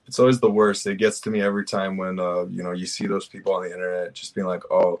 It's always the worst. It gets to me every time when you see those people on the internet just being like,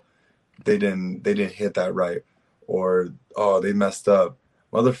 oh, they didn't hit that right, or oh, they messed up.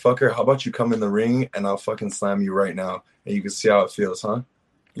 Motherfucker, how about you come in the ring and I'll fucking slam you right now, and you can see how it feels, huh?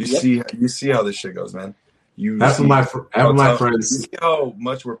 You see how this shit goes, man. That's my friends. You see how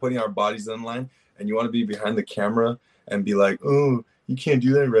much we're putting our bodies in line, and you want to be behind the camera and be like, oh, you can't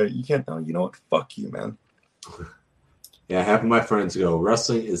do that right. You can't. No, you know what? Fuck you, man. Yeah, half of my friends go,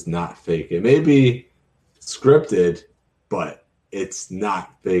 wrestling is not fake. It may be scripted, but it's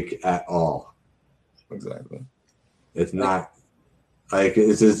not fake at all. Exactly. It's not. Like,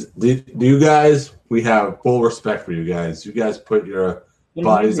 it's just, do you guys, we have full respect for you guys. You guys put your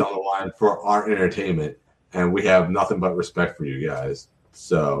bodies on the line for our entertainment, and we have nothing but respect for you guys.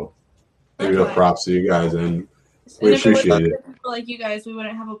 So, there you go, props to you guys, and we appreciate it. People like you guys, we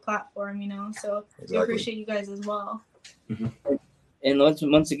wouldn't have a platform, so we appreciate you guys as well. Mm-hmm. And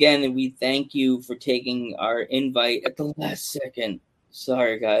once again, we thank you for taking our invite at the last second.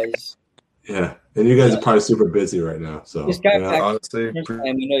 Sorry, guys. Yeah, and you guys are probably super busy right now. So, honestly,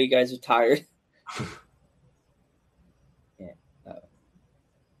 time, we know you guys are tired. Yeah.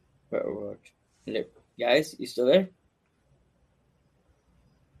 Guys, you still there?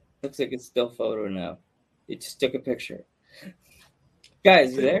 Looks like it's still photo now. It just took a picture.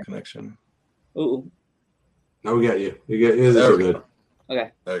 Guys, you there? Connection. Ooh. No, we got you. This is good.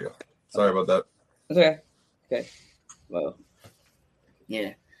 Okay. There you go. Sorry about that. That's okay. Okay. Well.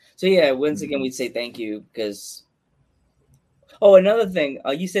 Yeah. So yeah, once again, we'd say thank you because. Oh, another thing.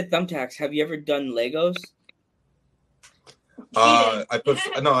 You said thumbtacks. Have you ever done Legos? I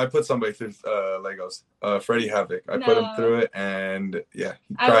put somebody through Legos. Freddie Havoc. I put him through it, and yeah,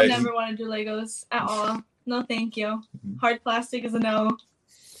 I would never want to do Legos at all. No, thank you. Mm-hmm. Hard plastic is a no.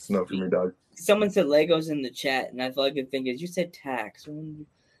 It's no for me, dog. Someone said Legos in the chat, and I thought a good thing is you said tax.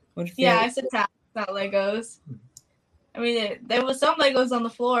 Yeah, I said tax, not Legos. I mean, there was some Legos on the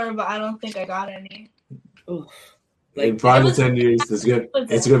floor, but I don't think I got any. Oof. In 5 to 10 years,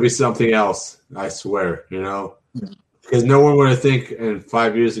 it's gonna be something else. I swear, because no one would have think in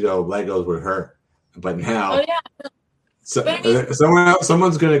 5 years ago Legos would hurt, but now,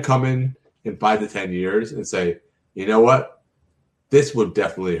 someone's gonna come in 5 to 10 years and say, you know what, this would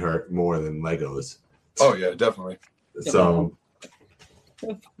definitely hurt more than Legos. Oh yeah, definitely. So,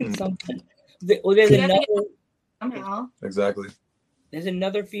 there's another. Exactly. There's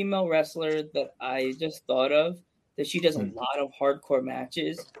another female wrestler that I just thought of that she does a lot of hardcore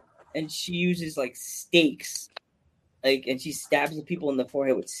matches, and she uses like stakes, and she stabs the people in the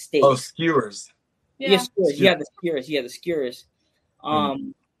forehead with stakes. Oh, skewers. Yeah, skewers. Yeah, the skewers. Yeah, the skewers. Oh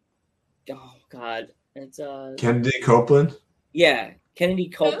God, it's Kennedy Copeland. Yeah, Kennedy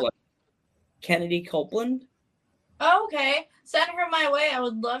Copeland. Kennedy Copeland. Oh, okay. Send her my way. I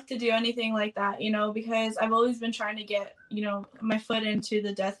would love to do anything like that, because I've always been trying to get, my foot into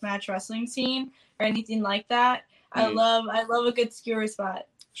the deathmatch wrestling scene or anything like that. I love a good skewer spot.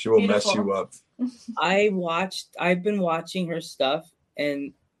 She will mess you up. I've been watching her stuff,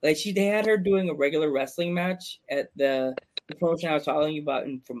 and they had her doing a regular wrestling match at the promotion I was telling you about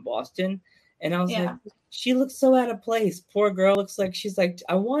from Boston, and I was like, she looks so out of place. Poor girl looks like she's like,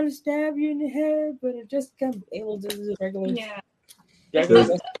 I want to stab you in the head, but I just got able to do the regular. Yeah. It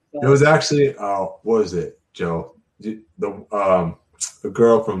was actually, what was it, Joe? The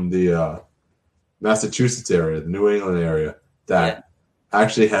girl from the Massachusetts area, the New England area, that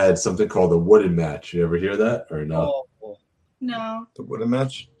actually had something called a wooden match. You ever hear that or no? Oh. No. The wooden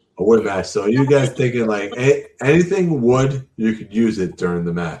match? A wood match. So you guys thinking like anything wood, you could use it during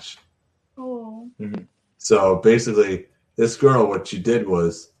the match. Oh. Mm-hmm. So basically, this girl, what she did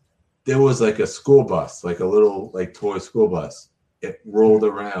was, there was like a school bus, like a little like toy school bus. It rolled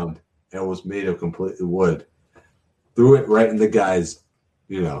around and was made of completely wood. Threw it right in the guy's,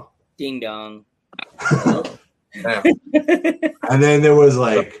 ding dong. And then there was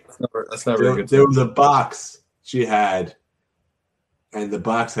like, that's not very good. There was a box she had, and the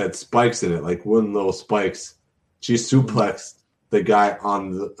box had spikes in it, like wooden little spikes. She suplexed the guy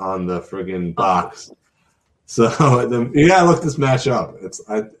on the friggin' box. So you gotta look this match up.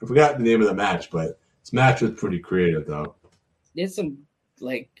 I forgot the name of the match, but this match was pretty creative though. There's some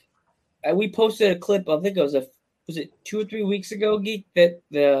we posted a clip. I think it was it 2 or 3 weeks ago, Geek, that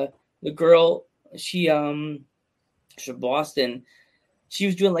the girl she's from Boston. She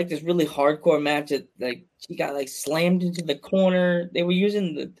was doing like this really hardcore match that like she got like slammed into the corner. They were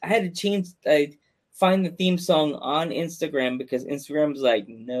using I had to find the theme song on Instagram because Instagram's like,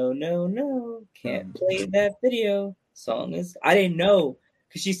 no, can't play that video song. I didn't know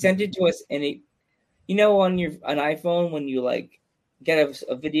because she sent it to us, and it, on an iPhone when you like get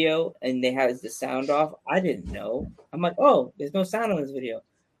a video and they have the sound off. I didn't know. I'm like, oh, there's no sound on this video.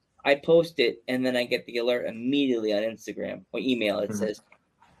 I post it, and then I get the alert immediately on Instagram or email. It says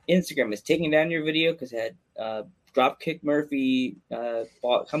Instagram is taking down your video because it had Dropkick Murphy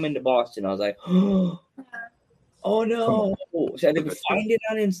coming to Boston. I was like, oh no! So I had to find it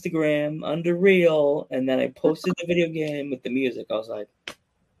on Instagram under Reel, and then I posted the video game with the music. I was like,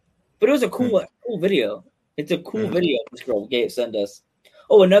 but it was a cool video. It's a cool video this girl sent us.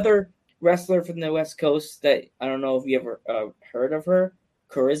 Oh, another wrestler from the West Coast that I don't know if you ever heard of her,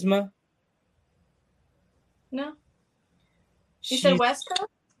 Charisma. No. You said West Coast?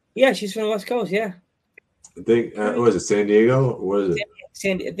 Yeah, she's from the West Coast. Yeah. I think was it San Diego? Or what is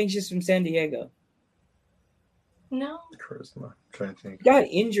it? I think she's from San Diego. No. Charisma. I'm trying to think. Got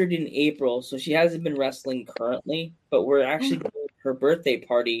injured in April, so she hasn't been wrestling currently. But we're actually doing her birthday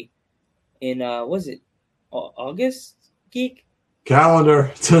party in was it August? Geek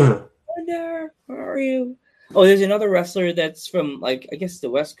calendar. Calendar. Where are you? Oh, there's another wrestler that's from I guess the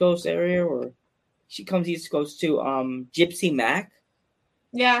West Coast area, or she comes East Coast too. Gypsy Mac.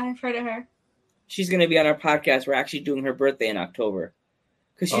 Yeah, I've heard of her. She's gonna be on our podcast. We're actually doing her birthday in October.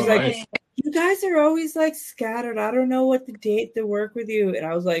 Because she's nice. You guys are always scattered. I don't know what the date to work with you. And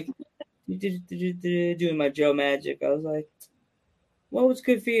I was like, doing my Joe Magic. I was like, what was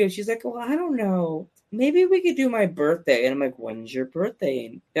good for you? She's like, well, I don't know. Maybe we could do my birthday. And I'm like, when's your birthday?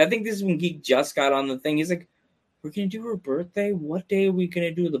 And I think this is when Geek just got on the thing. He's like, we're going to do her birthday? What day are we going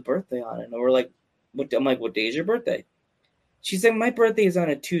to do the birthday on? And we're like, I'm like, what day is your birthday? She's like, my birthday is on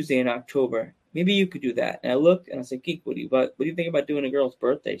a Tuesday in October. Maybe you could do that. And I looked and I said, Geek, what do you think about doing a girl's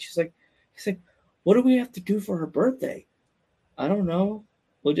birthday? She's like, what do we have to do for her birthday? I don't know.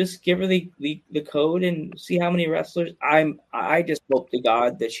 We'll just give her the code and see how many wrestlers. I just hope to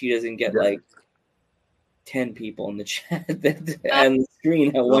God that she doesn't get 10 people in the chat and the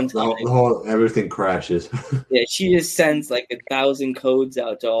screen at one time. Everything crashes. Yeah, she just sends 1,000 codes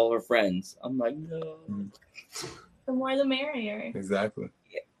out to all her friends. I'm like, no. The more the merrier. Exactly.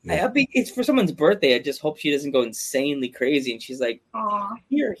 Yeah. It's for someone's birthday. I just hope she doesn't go insanely crazy. And she's like, "Aw,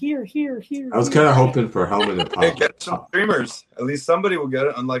 here." I was kind of hoping for Helmet to pop. Hey, get some streamers. At least somebody will get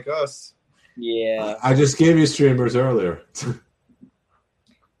it, unlike us. Yeah. I just gave you streamers earlier.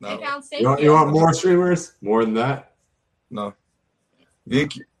 No. You want more streamers? More than that? No.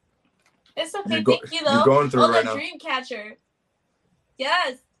 Geek. It's okay. Thank you, though. You're going through right now. Dreamcatcher.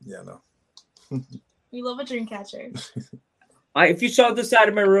 Yes. Yeah, no. We love a Dreamcatcher. If you saw this side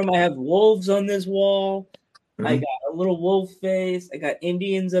of my room, I have wolves on this wall. I got a little wolf face. I got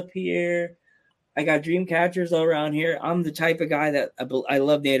Indians up here. I got dream catchers all around here. I'm the type of guy that I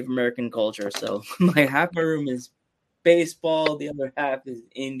love Native American culture. So half my room is baseball. The other half is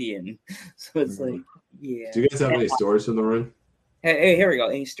Indian. So it's yeah. Do you guys have any stories from the ring? Hey, here we go.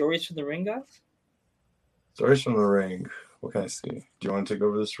 Any stories from the ring, guys? Stories from the ring. What can I see? Do you want to take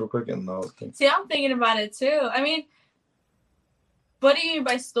over this real quick? And I'll think. See, I'm thinking about it too. I mean, what do you mean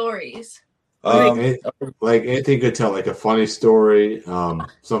by stories? Anything could tell, a funny story,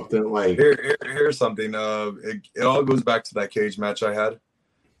 something like. Here's something. It all goes back to that cage match I had.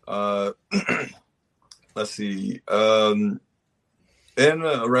 Let's see. In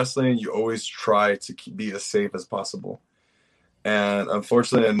wrestling, you always try to be as safe as possible, and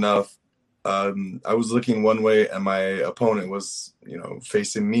unfortunately enough, I was looking one way, and my opponent was,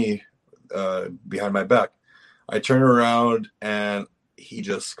 facing me behind my back. I turn around and he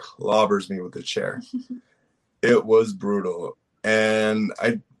just clobbers me with the chair. It was brutal. And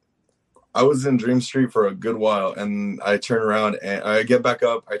I was in Dream Street for a good while, and I turn around and I get back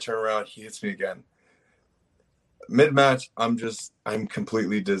up. I turn around, he hits me again. Mid-match, I'm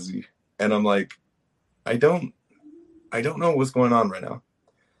completely dizzy. And I'm like, I don't know what's going on right now.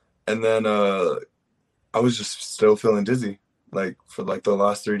 And then I was just still feeling dizzy, for the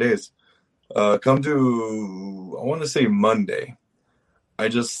last 3 days. Come to, I want to say Monday, I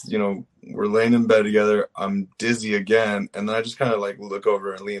just, we're laying in bed together. I'm dizzy again. And then I just kind of look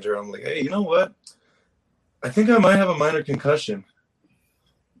over and lean to her. I'm like, hey, you know what? I think I might have a minor concussion.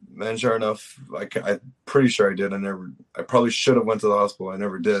 And sure enough, I'm pretty sure I did. I probably should have went to the hospital. I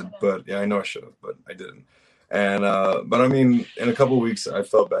never did, but yeah, I know I should have, but I didn't. And, but I mean, in a couple of weeks I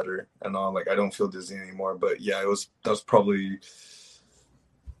felt better and all, I don't feel dizzy anymore, but yeah, that was probably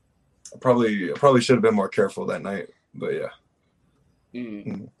should have been more careful that night, but yeah.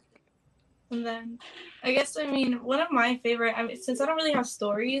 And then I guess, one of my favorite, since I don't really have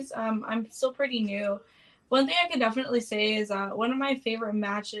stories, I'm still pretty new. One thing I could definitely say is one of my favorite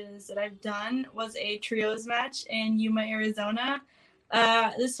matches that I've done was a trios match in Yuma, Arizona.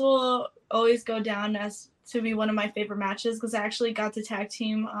 This will always go down as to be one of my favorite matches because I actually got to tag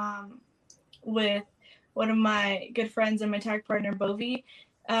team with one of my good friends and my tag partner, Bovi.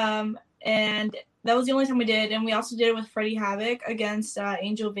 And that was the only time we did. And we also did it with Freddie Havoc against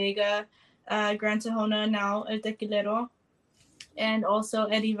Angel Vega, Gran Tahona, now El Tequilero, and also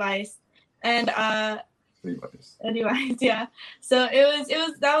Eddie Weiss. And Eddie Weiss, yeah. So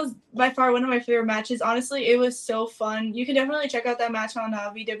that was by far one of my favorite matches. Honestly, it was so fun. You can definitely check out that match on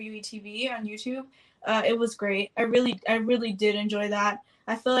VWE TV on YouTube. It was great. I really did enjoy that.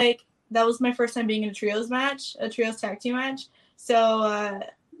 I feel like that was my first time being in a trios tag team match. So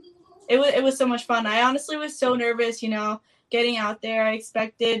it was so much fun. I honestly was so nervous, getting out there. I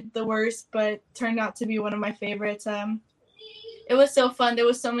expected the worst, but turned out to be one of my favorites. It was so fun. There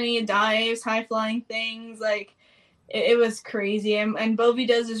was so many dives, high flying things. Like it was crazy. And Bovie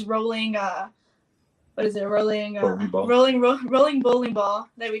does this rolling rolling bowling ball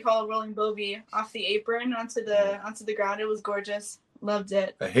that we call a rolling Bovie off the apron onto the ground. It was gorgeous. Loved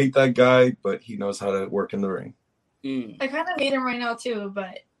it. I hate that guy, but he knows how to work in the ring. I kind of hate him right now too,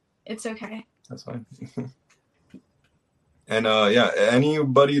 but it's okay. That's fine. And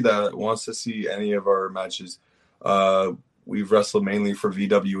anybody that wants to see any of our matches, we've wrestled mainly for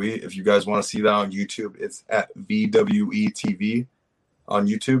VWE. If you guys want to see that on YouTube, it's at VWE TV on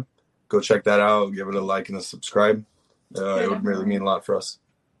YouTube. Go check that out. Give it a like and a subscribe. It would really mean a lot for us.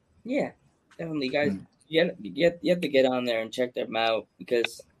 Yeah, definitely, guys. You have to get on there and check them out,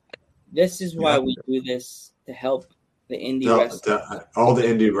 because this is why we do this, to help the indie wrestlers. All the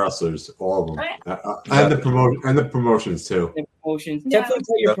indie wrestlers, all of them, and the promotions too. The promotions. Definitely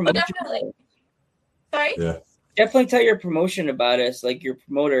tell your promotion. Definitely. Sorry. Yeah. Definitely tell your promotion about us, like your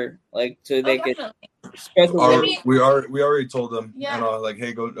promoter, like so they could spread the word. We already told them, like,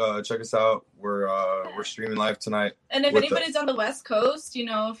 hey, go check us out. We're streaming live tonight. And if anybody's on the West Coast,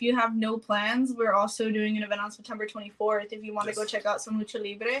 if you have no plans, we're also doing an event on September 24th. If you want to go check out some Lucha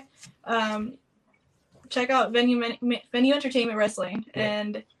Libre, check out Venue Entertainment Wrestling.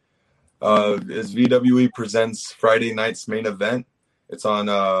 And is VWE presents Friday night's main event. It's on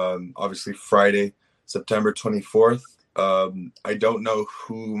obviously Friday, September 24th. I don't know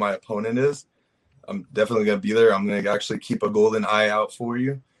who my opponent is. I'm definitely going to be there. I'm going to actually keep a golden eye out for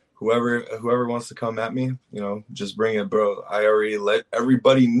you. Whoever wants to come at me, just bring it, bro. I already let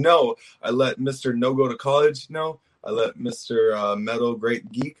everybody know. I let Mr. No Go to College know. I let Mr. Metal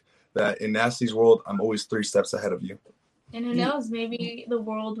Great Geek that in Nasty's world, I'm always 3 steps ahead of you. And who knows, maybe the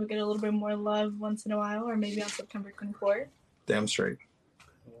world will get a little bit more love once in a while, or maybe on September 24th. Damn straight.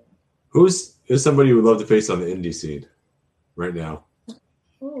 Who's somebody you would love to face on the indie scene right now?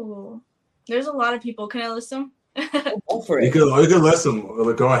 Ooh, there's a lot of people. Can I list them? Go for it. You can list them.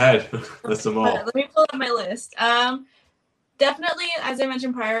 Go ahead. List them all. Let me pull up my list. Definitely, as I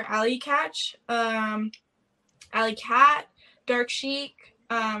mentioned prior, Alley Cat, Dark Sheik,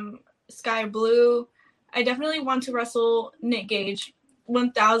 Sky Blue. I definitely want to wrestle Nick Gage,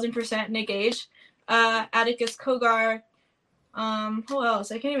 1000% Nick Gage, Atticus Kogar. Who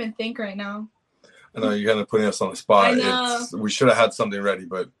else? I can't even think right now. I know you're kind of putting us on the spot. I know. We should have had something ready,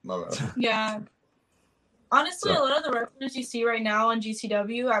 but my bad. Yeah. Honestly, a lot of the wrestlers you see right now on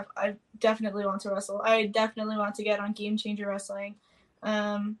GCW, I definitely want to wrestle. I definitely want to get on Game Changer Wrestling.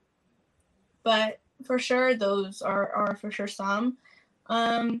 But for sure, those are for sure some.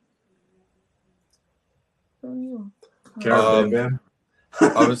 Man. There you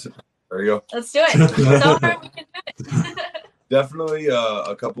go. Let's do it. We can do it. Definitely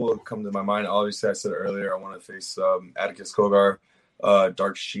a couple come to my mind. Obviously, I said earlier I want to face Atticus Kogar,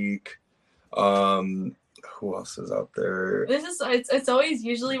 Dark Sheik. Who else is out there? It's always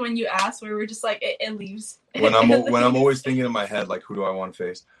usually when you ask where we're just like it leaves. When I'm always thinking in my head, like, who do I want to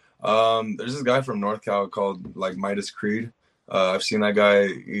face? There's this guy from North Cal called like Midas Creed. I've seen that guy.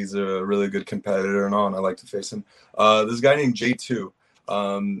 He's a really good competitor and all, and I like to face him. This guy named J2.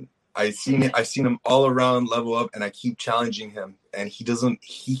 I've seen him all around level up, and I keep challenging him, and he doesn't.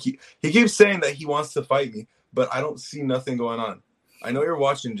 He keeps saying that he wants to fight me, but I don't see nothing going on. I know you're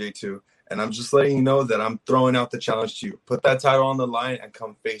watching, J2, and I'm just letting you know that I'm throwing out the challenge to you. Put that title on the line and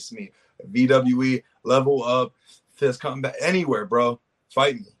come face me. VWE, level up, fist combat, anywhere, bro.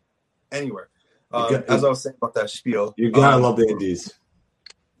 Fight me, anywhere. As I was saying about that spiel, you gotta love the indies.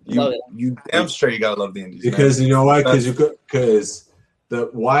 You damn straight you gotta love the indies. Because man. You know why? Because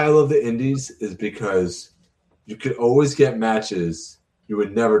why I love the indies is because you could always get matches you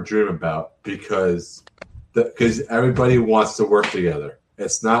would never dream about because everybody wants to work together.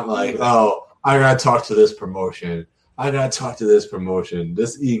 It's not like, oh, I gotta talk to this promotion. I gotta talk to this promotion.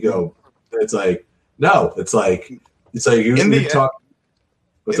 This ego. It's like no. It's like you talk.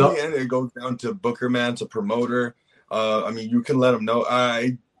 In the end, it goes down to booker man to promoter. I mean, you can let them know.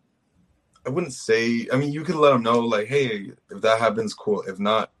 I I wouldn't say. I mean, you could let them know, like, hey, if that happens, cool. If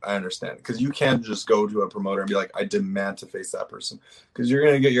not, I understand. Because you can't just go to a promoter and be like, I demand to face that person, because you're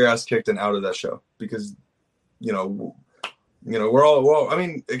gonna get your ass kicked and out of that show. Because, we're all. Well, I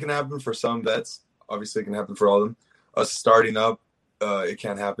mean, it can happen for some vets. Obviously, it can happen for all of them. Us starting up, it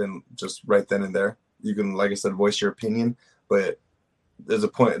can't happen just right then and there. You can, like I said, voice your opinion, but there's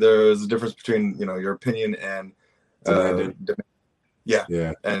a difference between your opinion and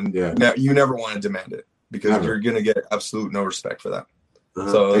yeah. And you never want to demand it, because you're gonna get absolute no respect for that.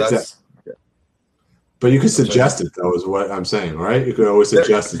 So that's but you could suggest it, though, is what I'm saying, right? You could always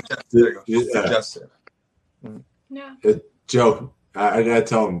suggest it. There you go. Suggest it. Yeah. Joe, I gotta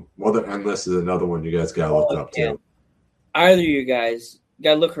tell him, Mother Endless is another one you guys gotta look up too. Either of you guys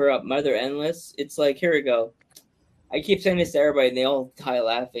gotta look her up, Mother Endless. It's like, here we go. I keep saying this to everybody, and they all die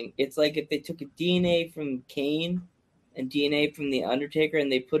laughing. It's like if they took a DNA from Kane and DNA from the Undertaker,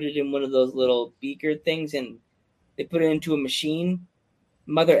 and they put it in one of those little beaker things, and they put it into a machine,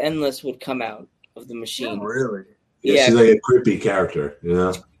 Mother Endless would come out of the machine. Oh, really? Yeah, she's like a creepy character,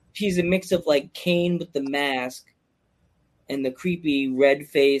 She's a mix of like Kane with the mask and the creepy red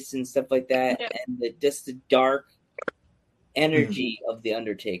face and stuff like that, and just the dark energy of the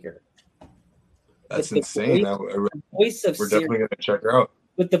Undertaker. That's insane. The voice of we're Siri, definitely gonna check her out.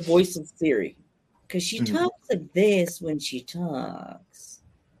 With the voice of Siri, because she talks like this when she talks,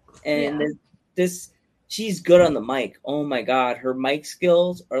 and she's good on the mic. Oh my god, her mic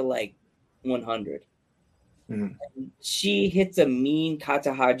skills are like 100. She hits a mean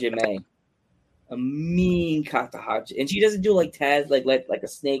kata hajime, and she doesn't do like Taz, like a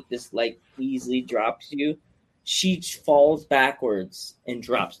snake just like easily drops you. She falls backwards and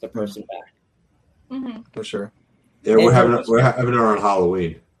drops the person back. For sure. Yeah, we're having her on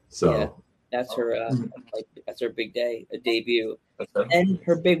Halloween, so that's her. That's her big day, a debut, and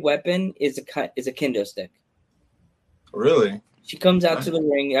her big weapon is a kendo stick. Really? She comes out to the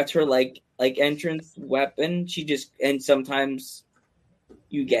ring. That's her like entrance weapon. And sometimes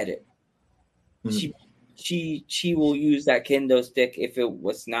you get it. She will use that kendo stick if it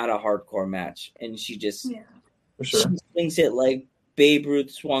was not a hardcore match, and she just for sure. She swings it like Babe Ruth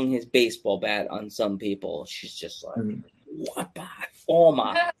swung his baseball bat on some people. She's just like, what the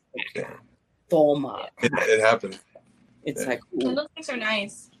Toma. It happened. It's like, ooh. Those things are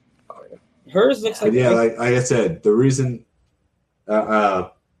nice. Oh, yeah. Hers looks like like I said, the reason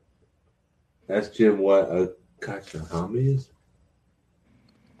ask Jim what a Katahami is.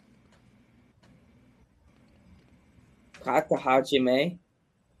 Kata Hajime.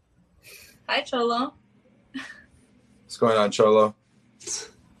 Hi, Cholo. What's going on, Cholo?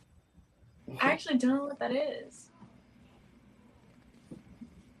 I actually don't know what that is.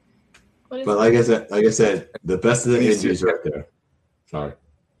 But like I said, the best of the indies right there. Sorry.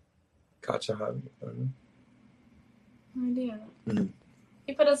 Katahami. No idea.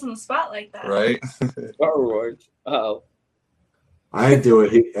 He put us on the spot like that. Right? Uh-oh. I didn't do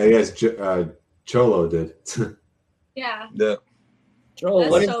it. I guess Cholo did. Yeah. Cholo,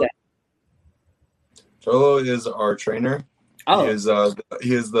 what is that? Cholo is our trainer. Oh.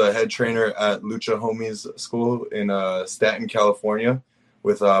 He is the head trainer at Lucha Homies School in Staten, California,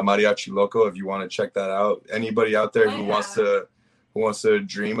 with Mariachi Loco. If you want to check that out, anybody out there who wants to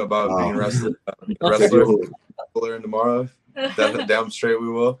dream about being a wrestler in tomorrow, damn straight we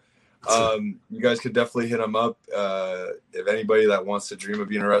will. You guys could definitely hit him up. If anybody that wants to dream of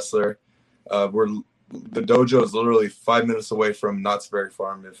being a wrestler, the dojo is literally 5 minutes away from Knott's Berry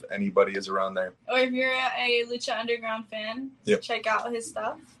Farm. If anybody is around there, or if you're a Lucha Underground fan, check out his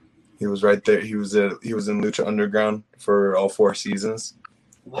stuff. He was right there. He was in Lucha Underground for all 4 seasons.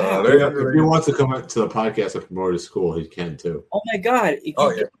 Wow. If he wants to come to the podcast and promote his school, he can too. Oh my God! If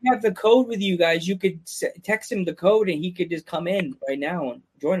you have the code with you guys, you could text him the code, and he could just come in right now and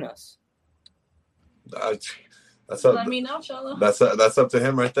join us. Let me know, Cholo. That's up to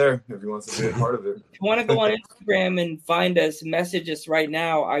him right there if he wants to be a part of it. If you want to go on Instagram and find us, message us right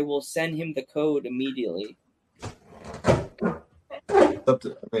now. I will send him the code immediately.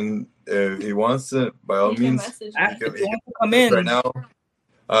 If he wants it, by all means, he can come in right now.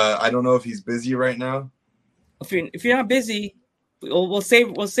 I don't know if he's busy right now. If you're not busy, we'll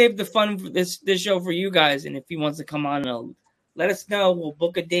save the fun for this show for you guys. And if he wants to come on, let us know. We'll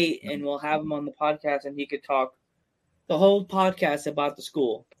book a date and we'll have him on the podcast, and he could talk the whole podcast about the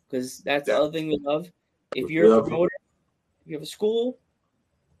school, because that's the other thing we love. If you're a promoter, if you have a school,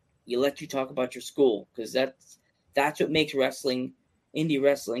 you let you talk about your school, because that's what makes indie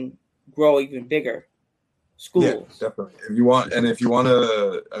wrestling grow even bigger. Schools. Yeah, definitely. If you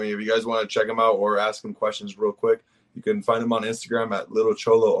guys want to check him out or ask him questions real quick, you can find him on Instagram at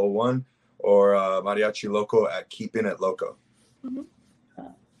LittleCholo01, or Mariachi Loco at Keeping It Loco. Mm-hmm.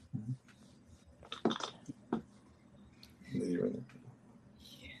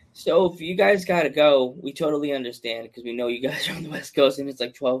 So if you guys gotta go, we totally understand because we know you guys are on the West Coast and it's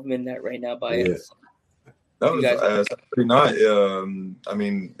like 12 midnight right now by us. No, it's actually not. I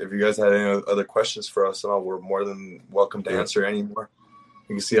mean, if you guys had any other questions for us, we're more than welcome to answer any more.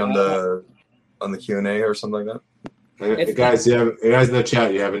 You can see on the Q&A or something like that. Guys, you guys in the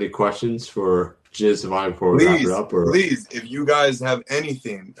chat, you have any questions for Jizz Divine before we wrap it up? Please, if you guys have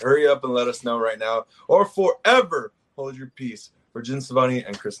anything, hurry up and let us know right now, or forever hold your peace for Jin Savani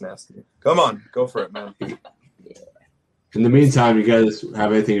and Chris Nasty. Come on, go for it, man. In the meantime, you guys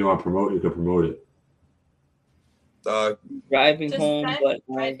have anything you want to promote, you can promote it. Driving home, but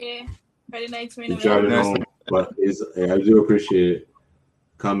Friday night's main event. Driving home, but I do appreciate it.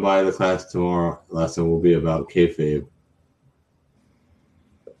 Come by the class tomorrow. Lesson will be about kayfabe.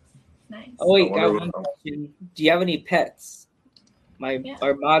 Nice. Oh wait, got one question. Do you have any pets?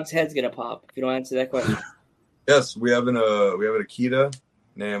 Our mod's head's gonna pop if you don't answer that question. Yes, we have an Akita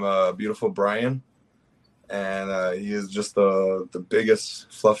named Beautiful Brian, and he is just the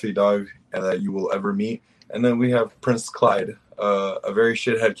biggest fluffy dog that you will ever meet. And then we have Prince Clyde, a very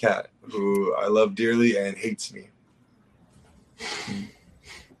shithead cat who I love dearly and hates me,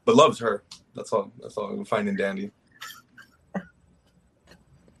 but loves her. That's all. I'm finding dandy.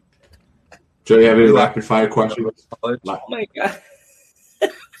 Joe, you have any rapid fire questions? Oh my god!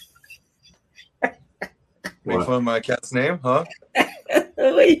 Make fun of my cat's name, huh?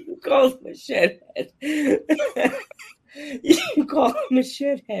 The way you call him a shithead. You call him a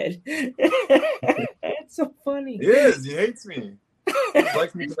shithead. That's so funny. He is. He hates me. He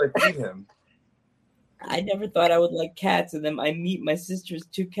likes me because I feed him. I never thought I would like cats, and then I meet my sister's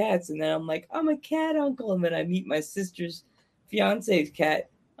 2 cats, and then I'm like, I'm a cat uncle, and then I meet my sister's fiance's cat.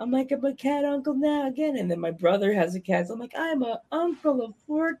 I'm like, I'm a cat uncle now again, and then my brother has a cat, so I'm like, I'm an uncle of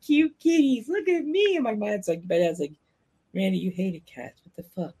 4 cute kitties. Look at me. And my dad's like, Randy, you hated cats. What the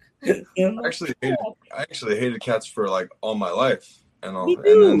fuck? I actually hated cats for like all my life, and all. Me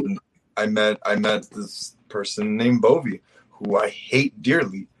too. And then I met this person named Bovie, who I hate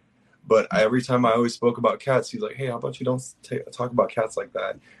dearly. But every time I always spoke about cats, he's like, "Hey, how about you don't talk about cats like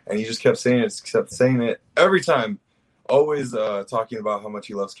that?" And he just kept saying it every time, always talking about how much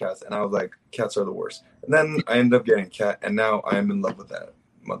he loves cats. And I was like, "Cats are the worst." And then I ended up getting a cat, and now I am in love with that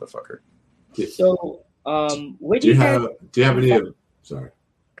motherfucker. So, do you have any? Sorry.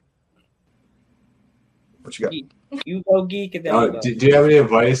 What you got? You go geek, and then do you have any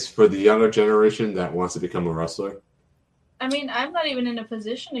advice for the younger generation that wants to become a wrestler? I mean, I'm not even in a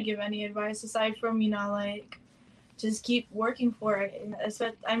position to give any advice aside from, just keep working for it.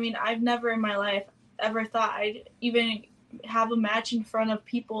 I mean, I've never in my life ever thought I'd even have a match in front of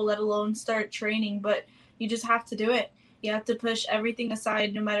people, let alone start training. But you just have to do it. You have to push everything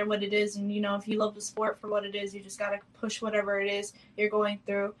aside, no matter what it is. And, if you love the sport for what it is, you just got to push whatever it is you're going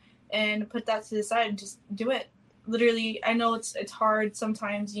through and put that to the side and just do it. Literally, I know it's hard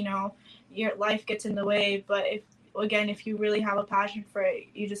sometimes, your life gets in the way. But if you really have a passion for it,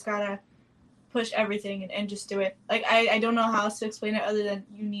 you just got to push everything and just do it. Like, I don't know how else to explain it other than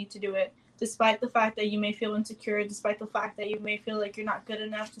you need to do it. Despite the fact that you may feel insecure, despite the fact that you may feel like you're not good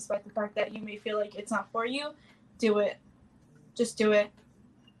enough, despite the fact that you may feel like it's not for you, do it. Just do it.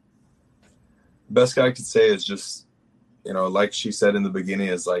 Best I could say is just, like she said in the beginning,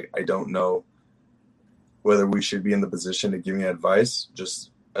 is like, I don't know whether we should be in the position to give me advice.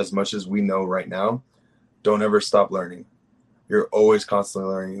 Just as much as we know right now, don't ever stop learning. You're always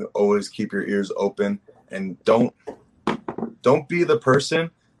constantly learning. Always keep your ears open, and don't be the person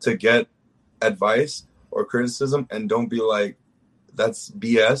to get advice or criticism, and don't be like, that's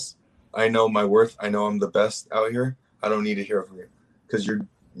BS. I know my worth. I know I'm the best out here. I don't need to hear from you, because you're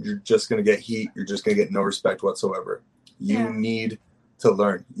just gonna get heat. You're just gonna get no respect whatsoever. You need to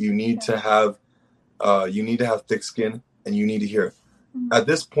learn. You need to have thick skin, and you need to hear. Mm-hmm. At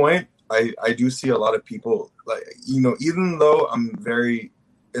this point, I do see a lot of people, like, even though I'm very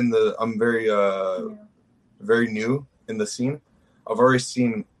new in the scene, I've already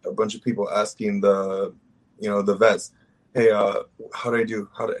seen a bunch of people asking the vets, hey, how did I do?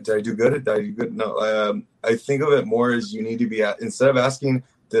 Did I do good? Did I do good? No, I think of it more as you need to be instead of asking,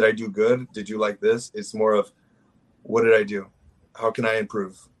 did I do good? Did you like this? It's more of, what did I do? How can I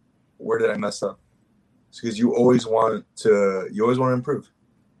improve? Where did I mess up? It's because you always want to improve.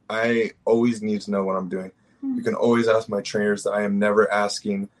 I always need to know what I'm doing. Mm-hmm. You can always ask my trainers. I am never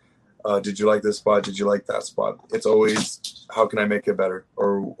asking, did you like this spot? Did you like that spot? It's always, how can I make it better?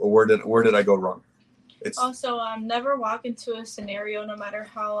 Or where did I go wrong? It's also never walk into a scenario, no matter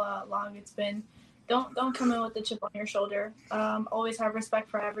how long it's been. Don't come in with a chip on your shoulder. Always have respect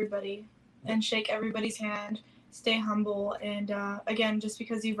for everybody and shake everybody's hand. Stay humble, and again, just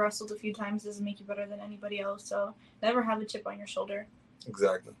because you've wrestled a few times doesn't make you better than anybody else. So never have a chip on your shoulder.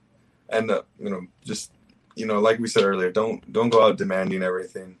 Exactly. And just like we said earlier, don't go out demanding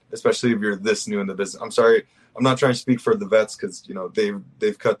everything, especially if you're this new in the business. I'm sorry, I'm not trying to speak for the vets, because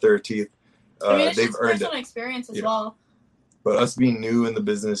they've cut their teeth. It's they've just earned personal it. experience as well. But us being new in the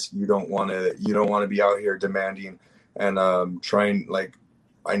business, you don't want to be out here demanding and trying, like,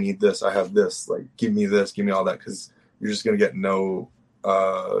 I need this, I have this, like, give me this, give me all that, because you're just gonna get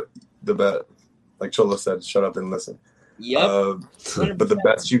the bet. Like Cholo said, shut up and listen. Yep. But the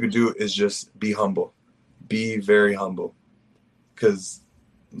best you could do is just be humble, be very humble, because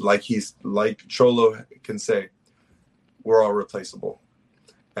like Cholo can say, we're all replaceable,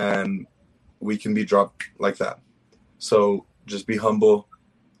 and we can be dropped like that. So just be humble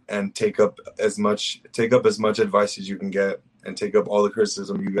and take up as much advice as you can get, and take up all the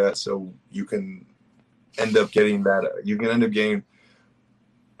criticism you get, so you can end up getting that. You can end up getting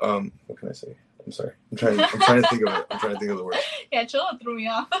what can I say? I'm sorry. I'm trying to think of it. I'm trying to think of the word. Yeah, Cholo threw me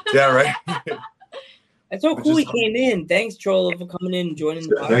off. Yeah, right. That's so cool he came in. Thanks, Cholo, for coming in and joining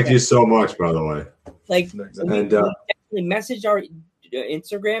the podcast. Thank you so much, by the way. Like, and definitely message our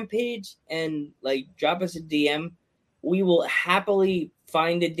Instagram page and like drop us a DM. We will happily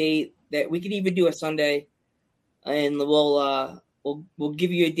find a date that we could even do a Sunday, and we'll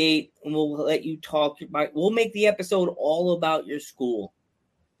give you a date and we'll let you talk. We'll make the episode all about your school.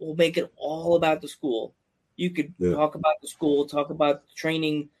 We'll make it all about the school. You could talk about the school, talk about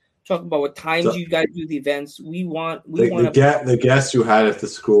training, talk about what times you guys do the events. We want the guests you had at the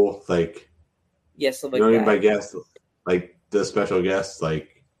school, like, yes, like, you know what I mean by guests, like the special guests,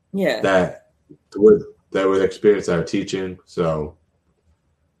 like, yeah, that would experience our teaching. So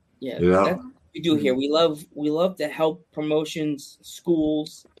yeah, that's what we do here. We love to help promotions,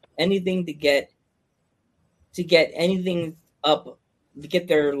 schools, anything to get anything up, to get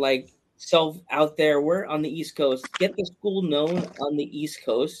their like self out there. We're on the East Coast. Get the school known on the East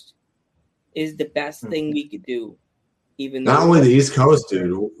Coast is the best thing we could do. Even though not only the East Coast,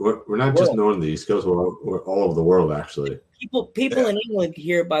 dude. We're not just known on the East Coast. We're all over the world, actually. People in England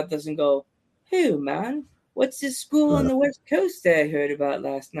hear about this and go, "Hey, man, what's this school on the West Coast that I heard about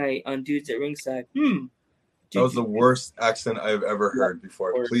last night on Dudes at Ringside?" That was the worst accent I've ever heard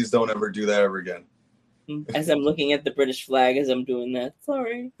before. Please don't ever do that ever again. As I'm looking at the British flag as I'm doing that.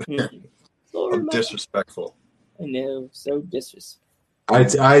 Sorry. Sorry, I'm disrespectful. I know, so disrespectful.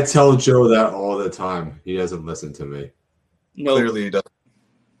 I tell Joe that all the time. He doesn't listen to me. No. Clearly he doesn't.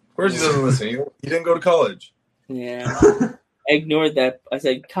 Of course he doesn't listen. He didn't go to college. Yeah. I ignored that. I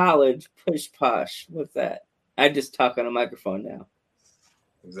said college, push posh. What's that? I just talk on a microphone now.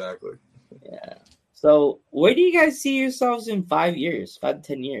 Exactly. Yeah. So where do you guys see yourselves in 5 years, 5 to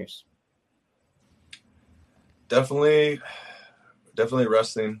 10 years? Definitely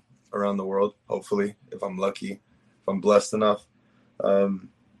wrestling around the world, hopefully, if I'm lucky, if I'm blessed enough.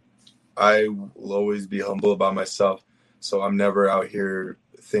 I will always be humble about myself, so I'm never out here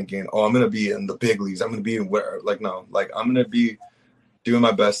thinking, oh, I'm going to be in the big leagues. I'm going to be in where, like, no. Like, I'm going to be doing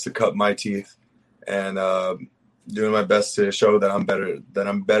my best to cut my teeth and doing my best to show that I'm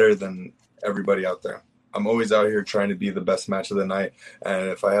better than everybody out there. I'm always out here trying to be the best match of the night, and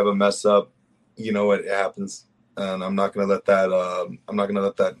if I have a mess up, you know what, it happens. And I'm not gonna let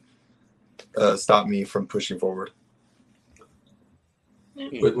that stop me from pushing forward.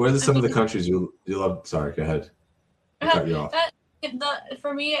 What are some of the countries you love? Sorry, go ahead. I cut you off.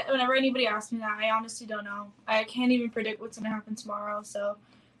 For me, whenever anybody asks me that, I honestly don't know. I can't even predict what's gonna happen tomorrow. So,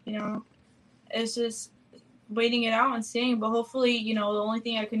 it's just waiting it out and seeing. But hopefully, the only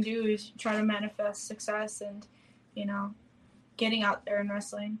thing I can do is try to manifest success and, getting out there and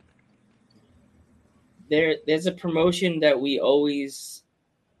wrestling. There's a promotion that we always,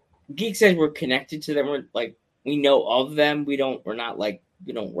 Geek says we're connected to them. We're like, we know of them. We don't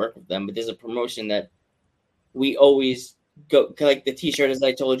work with them, but there's a promotion that we always go, like the t-shirt, as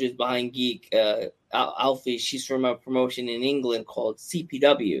I told you, is behind Geek. Alfie, she's from a promotion in England called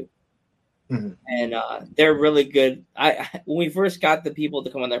CPW. Mm-hmm. And they're really good. When we first got the people to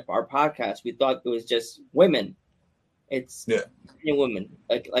come on our podcast, we thought it was just women. It's women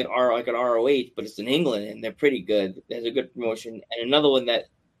like an ROH, but it's in England and they're pretty good. There's a good promotion. And another one that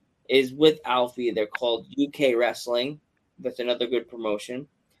is with Alfie, they're called UK Wrestling. That's another good promotion.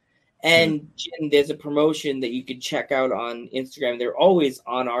 And there's a promotion that you can check out on Instagram. They're always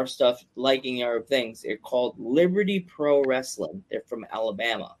on our stuff, liking our things. They're called Liberty Pro Wrestling. They're from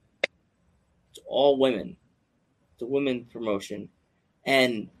Alabama. It's all women. It's a women promotion.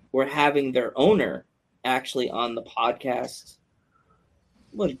 And we're having their owner actually on the podcast.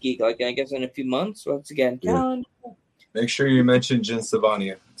 What a geek, like I guess in a few months. Once again, calendar. Make sure you mention Jen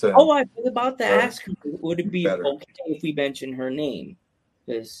Savania. Oh, I was about to ask her, would it be okay if we mention her name?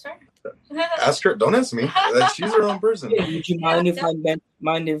 Because ask her. Don't ask me. She's her own person. Would you mind if I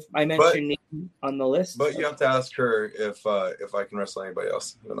mention her name on the list? But you have to ask her if I can wrestle anybody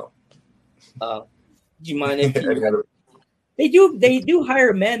else. I don't know. Do you mind if they do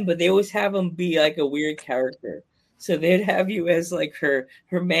hire men, but they always have them be like a weird character. So they'd have you as like her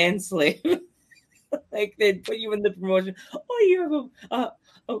manslave. Like they'd put you in the promotion. Oh, you have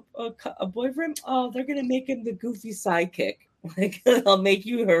a boyfriend? Oh, they're gonna make him the goofy sidekick. Like I'll make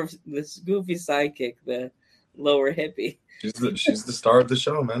you this goofy sidekick, the lower hippie. She's the star of the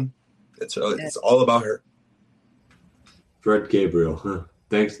show, man. It's all about her. Fred Gabriel, huh?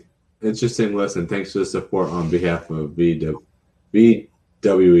 Thanks. Interesting lesson. Thanks for the support on behalf of VWE.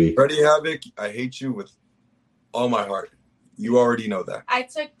 Freddie Havoc, I hate you with all my heart. You already know that. I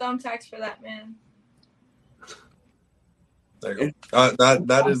took thumbtacks for that man. There you go.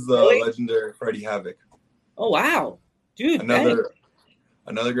 That is the legendary Freddie Havoc. Oh wow, dude!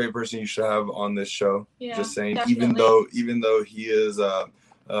 Another great person you should have on this show. Yeah, just saying, definitely. even though he is El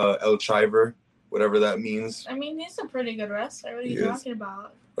Chiver, whatever that means. I mean, he's a pretty good wrestler. What are you talking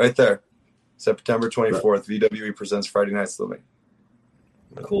about? Right there, September 24th, VWE presents Friday Night Slimming.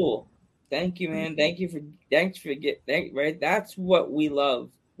 Cool. Thank you, man. Right. That's what we love.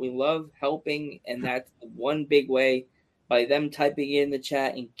 We love helping, and that's one big way by them typing it in the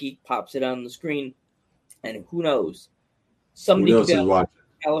chat and Geek pops it on the screen. And who knows? Somebody could be in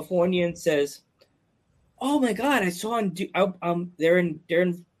California and says, "Oh my God, I saw they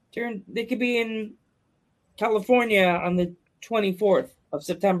could be in California on the 24th of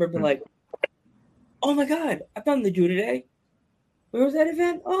September." Be like, "Oh my God, I've done the do today. Where was that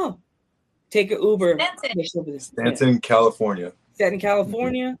event? Oh, take an Uber. Stanton, California. Stanton,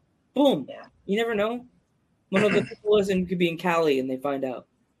 California. Boom. Yeah. You never know. One of the people could be in Cali and they find out.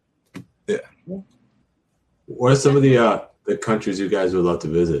 Yeah. What are some of the countries you guys would love to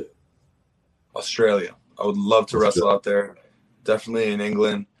visit? Australia. I would love to wrestle out there. Definitely in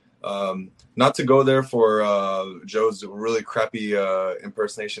England. Not to go there for Joe's really crappy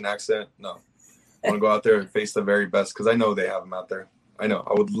impersonation accent. No. I want to go out there and face the very best because I know they have them out there. I know.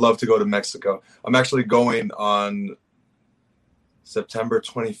 I would love to go to Mexico. I'm actually going on September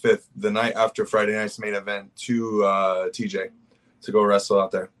 25th, the night after Friday night's main event, to TJ to go wrestle out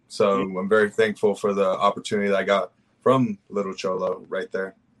there. So I'm very thankful for the opportunity that I got from Little Cholo right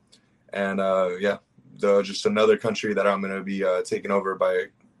there. And just another country that I'm going to be taken over by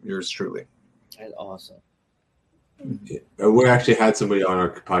yours truly. That's awesome. Yeah. We actually had somebody on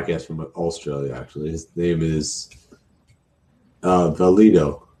our podcast from Australia, actually. His name is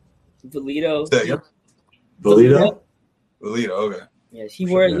Valito. Valito, okay. Yes,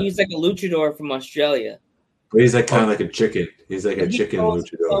 he's like a luchador from Australia. But he's like kind of like a chicken. He's like a chicken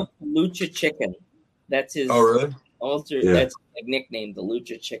luchador. Lucha Chicken. That's his really? That's like nickname, the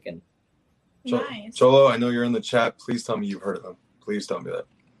Lucha Chicken. Nice. Cholo, I know you're in the chat. Please tell me you've heard of them. Please tell me that.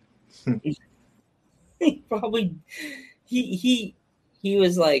 Probably he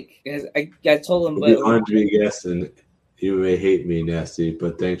was like, I told him, but honored to be a guest, and you may hate me, Nasty,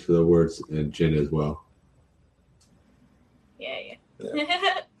 but thanks for the words, and Jen as well. Yeah.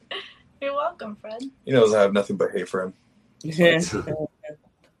 You're welcome, Fred. He knows I have nothing but hate for him.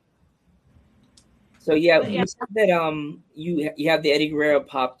 So you said that you have the Eddie Guerrero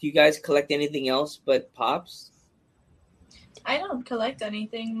pop. Do you guys collect anything else but pops? I don't collect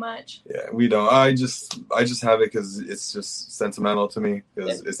anything much. Yeah, we don't. I just have it because it's just sentimental to me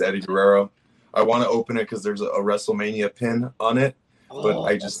because it's Eddie Guerrero. I want to open it because there's a WrestleMania pin on it, but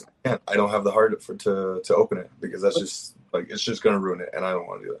I just can't. I don't have the heart to open it because that's just like it's just gonna ruin it, and I don't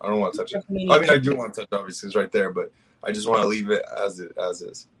want to do it. I don't want to touch it. I mean, I do want to touch it. Obviously, it's right there, but I just want to leave it as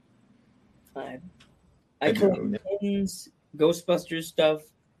is. I collect pins, Ghostbusters stuff.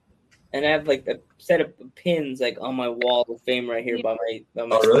 And I have like a set of pins like on my wall of fame right here by my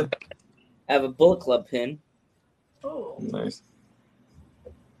Oh, really? I have a Bullet Club pin. Oh, nice.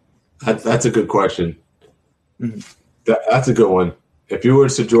 That's a good question. Mm-hmm. That's a good one. If you were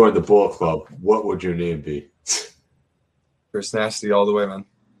to join the Bullet Club, what would your name be? Chris Nasty all the way, man.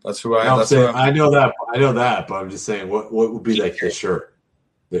 That's who I am. I know that, but I'm just saying, what would be like the shirt?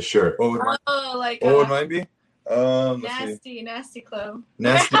 The shirt. What would mine be? Nasty Club.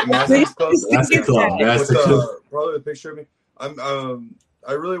 Nasty Club. Nasty Club. Probably a picture of me.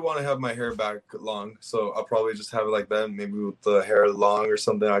 I really want to have my hair back long, so I'll probably just have it like that, maybe with the hair long or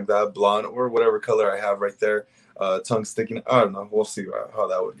something like that, blonde or whatever color I have right there. Tongue sticking. I don't know. We'll see how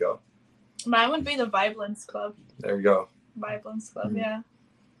that would go. Mine would be the Vibrance Club. There you go. Vibrance Club, yeah.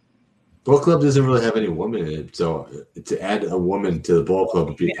 Ball Club doesn't really have any women in it, so to add a woman to the Ball Club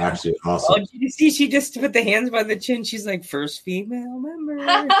would be actually awesome. Oh, did you see? She just put the hands by the chin. She's like, first female member.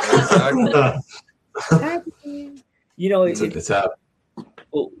 You know, it's happening.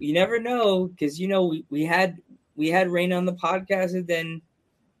 Well, you never know, because you know we had Raina on the podcast, and then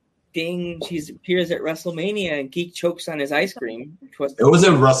ding, she appears at WrestleMania, and Geek chokes on his ice cream. It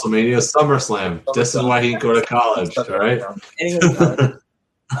wasn't WrestleMania, SummerSlam. This is why he didn't go to college, all right?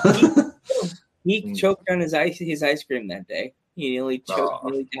 Geek choked on his ice cream that day. He nearly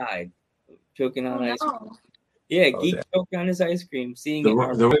died choking on ice cream. Yeah, Geek choked on his ice cream. Seeing the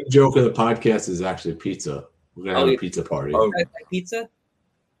running joke of the podcast is actually pizza. We're gonna have a pizza party. Pizza.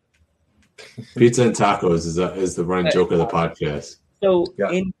 Pizza and tacos is the running joke of the podcast. So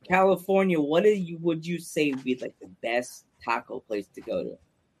in California, what would you say would be like the best taco place to go to?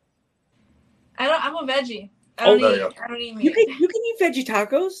 I'm a veggie. I don't eat meat. You can eat veggie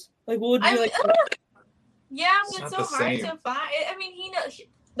tacos. Like, what would you like? Yeah, but it's so hard to find. I mean, he knows.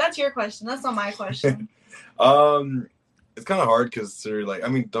 That's your question. That's not my question. It's kind of hard because they're like. I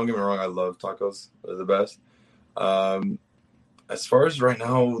mean, don't get me wrong. I love tacos. They're the best. As far as right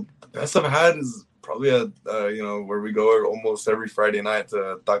now, the best I've had is probably where we go almost every Friday night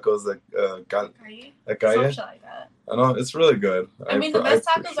to tacos at Calle. Something like that. I know it's really good. I mean, the best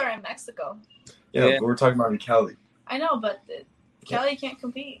tacos are in Mexico. Yeah, but we're talking about in Cali. I know, but Cali can't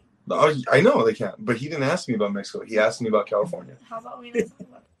compete. Oh, I know they can't, but he didn't ask me about Mexico. He asked me about California. How about we not talk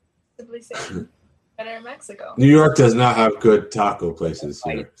about it? Simply say better in Mexico. New York does not have good taco places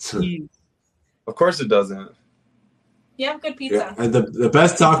here. Of course it doesn't. You have good pizza. Yeah, and the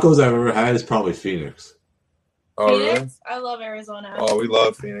best tacos I've ever had is probably Phoenix. Oh, Phoenix? really? I love Arizona. Oh, we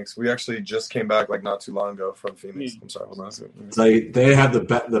love Phoenix. We actually just came back like not too long ago from Phoenix. I'm sorry, hold on a second. It's like they have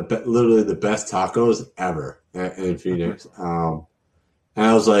literally the best tacos ever in Phoenix. And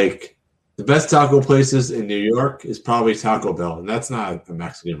I was like, the best taco places in New York is probably Taco Bell, and that's not a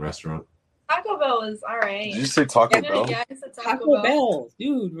Mexican restaurant. Taco Bell is all right. Did you say Taco Bell? Yeah, I said Taco Bell.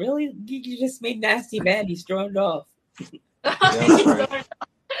 Dude, really? You just made Nasty mad. He stormed off. I'm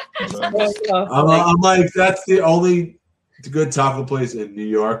like, that's the only good taco place in New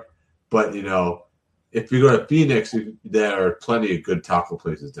York. But, you know, if you go to Phoenix, there are plenty of good taco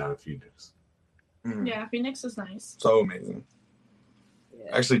places down in Phoenix. Yeah, Phoenix is nice. So amazing.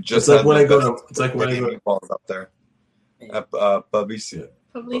 Yeah. Actually, just it's like when I go to meatballs up there at Publicio's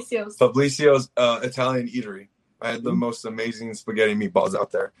Italian eatery. I had the most amazing spaghetti meatballs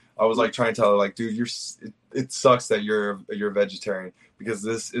out there. I was like trying to tell her, like, dude, it sucks that you're a vegetarian because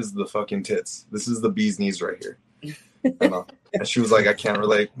this is the fucking tits. This is the bee's knees right here. And she was like, I can't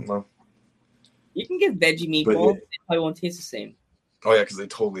relate. No. You can get veggie meatballs. They probably won't taste the same. Oh, yeah, because they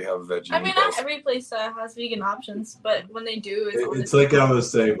totally have veggie I mean, not every place has vegan options, but when they do, it's like I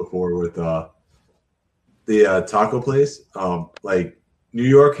was saying before with the taco place. Like, New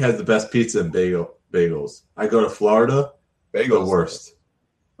York has the best pizza and bagels. I go to Florida, the worst.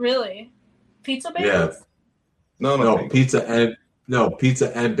 Really? Pizza bagels? Yeah. No, pizza and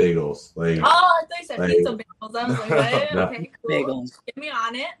bagels. Like, oh, I thought you said pizza bagels. I was like, what? No. Okay, cool. Bagels. Get me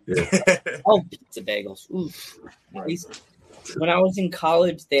on it. Yeah. Oh, pizza bagels. Oof. When I was in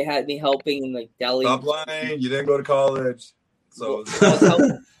college, they had me helping in like deli. Stop lying. You didn't go to college. So I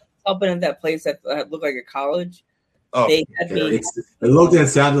was helping at that place that looked like a college. Oh, they had me. It looked and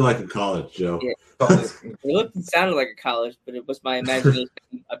sounded like a college, Joe. Yeah. It looked and sounded like a college, but it was my imagination.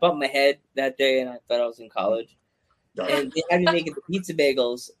 I bumped my head that day, and I thought I was in college. And they had me making the pizza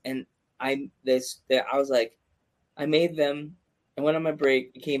bagels, and I was like, I made them. I went on my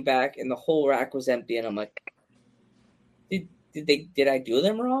break, came back, and the whole rack was empty. And I'm like, did I do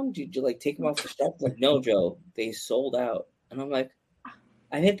them wrong? Did you like take them off the shelf? Like, no, Joe, they sold out. And I'm like,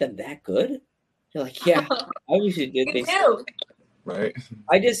 I made them that good? They're like, yeah, I obviously did. Me too. Right.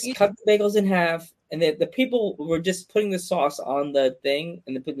 I just cut the bagels in half, and the people were just putting the sauce on the thing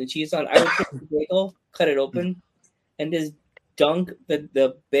and then putting the cheese on. I would take the bagel, cut it open, and just dunk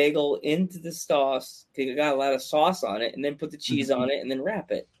the bagel into the sauce. It got a lot of sauce on it, and then put the cheese on it, and then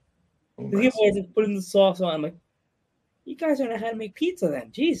wrap it. Oh, the people were just putting the sauce on. I'm like, you guys don't know how to make pizza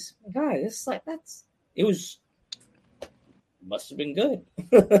then. Jeez, my God, it was must have been good.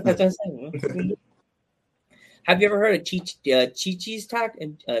 That's what I'm saying. Have you ever heard of Chi-Chi's taco?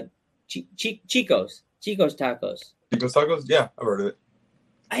 Chico's tacos. Chico's tacos? Yeah, I've heard of it.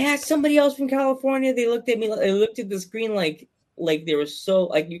 I asked somebody else from California. They looked at me. They looked at the screen like, like they were so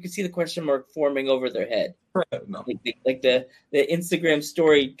like you could see the question mark forming over their head. No. Like the Instagram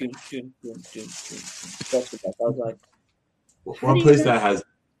story. That's what I was like. One place that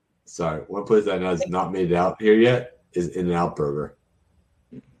has not made it out here yet is In-N-Out Burger.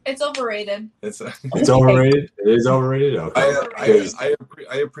 It's overrated. It's overrated. It is overrated. Okay.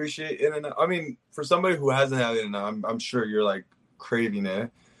 I appreciate In-N-Out. I mean, for somebody who hasn't had In-N-Out, I'm sure you're like craving it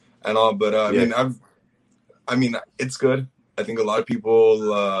and all. But I mean, it's good. I think a lot of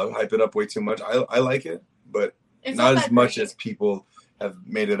people hype it up way too much. I like it, but it's not as much as people have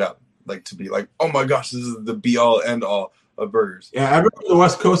made it up. Like to be like, oh my gosh, this is the be all end all of burgers. Yeah, I remember the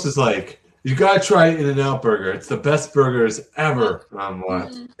West Coast is like, you gotta try In-N-Out Burger. It's the best burgers ever.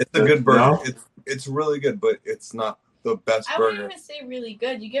 It's a good burger. No? It's really good, but it's not the best burger. I wouldn't even say really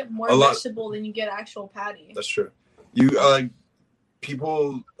good. You get more vegetable than you get actual patty. That's true. You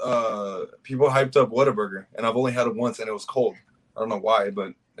people hyped up Whataburger, and I've only had it once, and it was cold. I don't know why,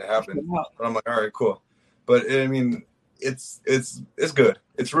 but it happened. But I'm like, all right, cool. But I mean, it's good.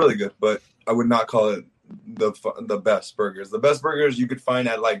 It's really good, but I would not call it the best burgers. The best burgers you could find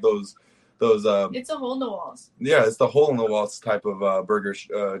at like those. It's a hole in the walls. Yeah, it's the hole in the walls type of burger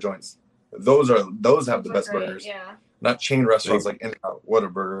joints. Those have the best burgers. Yeah. Not chain restaurants like In-N-Out,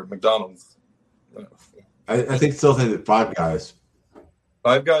 Whataburger, McDonald's. I still think that Five Guys.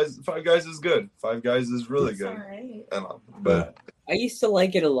 Five Guys is good. Five Guys is really good. Right. But I used to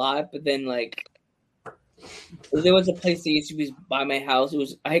like it a lot, but then like there was a place that used to be by my house.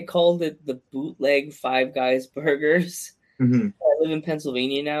 I called it the bootleg Five Guys burgers. Mm-hmm. I live in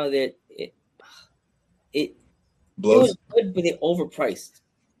Pennsylvania now. That it blows. It was good, but it overpriced.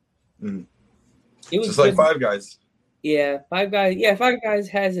 Mm. It was just like Five Guys. Yeah, Five Guys. Yeah, Five Guys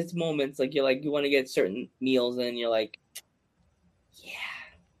has its moments. Like you want to get certain meals, and you're like,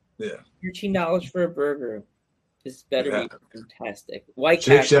 yeah, $13 for a burger. This better be fantastic.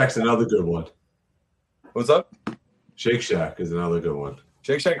 Shake Shack's another good one. What's up? Shake Shack is another good one.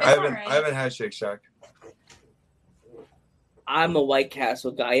 Shake Shack. I haven't had Shake Shack. I'm a White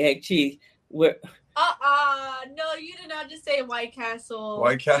Castle guy. Actually, no, you did not just say White Castle.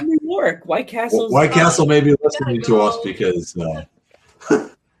 White Castle. New York. White Castle. White Castle may be listening to us because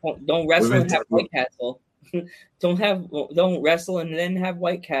don't wrestle and have White Castle. Don't wrestle and then have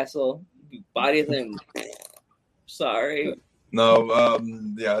White Castle. Body them. Sorry. No,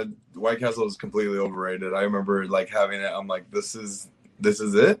 yeah, White Castle is completely overrated. I remember like having it. I'm like, this is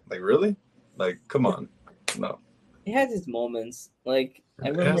it? Like really? Like, come on. No. It has its moments. Like I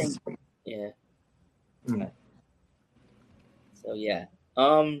remember. Yeah. Mm. So yeah.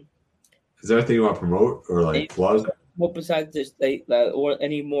 Is there anything you want to promote or like plug? What besides this, or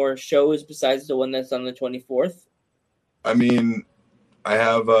any more shows besides the one that's on the 24th? I mean, I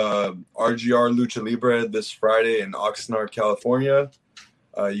have RGR Lucha Libre this Friday in Oxnard, California.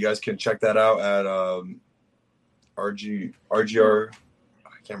 You guys can check that out at RGR.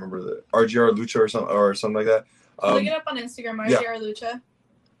 I can't remember the RGR Lucha or something like that. Look it up on Instagram. RGR Lucha.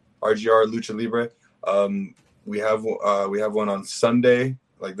 RGR Lucha Libre. We have one on Sunday,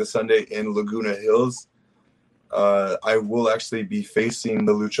 like this Sunday in Laguna Hills. I will actually be facing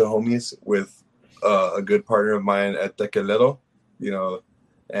the Lucha Homies with a good partner of mine at Tequilero,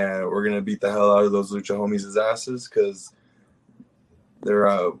 and we're gonna beat the hell out of those Lucha Homies' asses because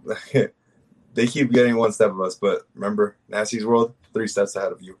they're they keep getting one step of us. But remember, Nasty's World, 3 steps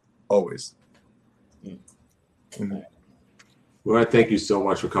ahead of you, always. Mm-hmm. Well, thank you so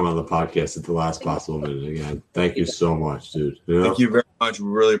much for coming on the podcast at the last possible minute again. Thank you so much, dude. Thank you very much. We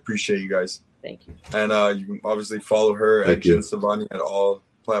really appreciate you guys. Thank you. And you can obviously follow her at Jen Savani at all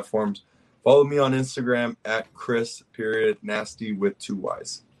platforms. Follow me on Instagram at Chris.Nasty with 2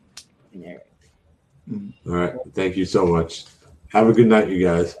 Y's. Yeah. All right. Thank you so much. Have a good night, you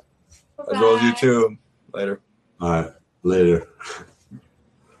guys. Bye. As well as you too. Later. All right. Later.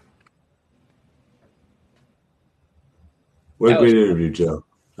 What a great interview, Joe.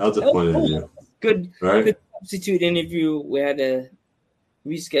 That was a fun interview. Good, right? Good substitute interview. We had to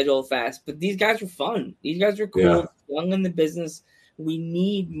reschedule fast, but these guys were fun. These guys were cool, young in the business. We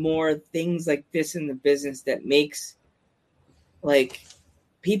need more things like this in the business that makes like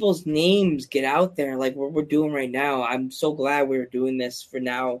people's names get out there, like what we're doing right now. I'm so glad we're doing this for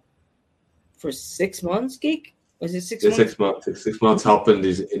 6 months, Geek. Was it 6 months? 6 months. 6 months helping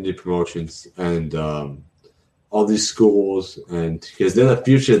these indie promotions and all these schools, and because they're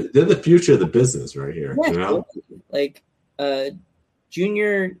the future of the business right here. Yeah, like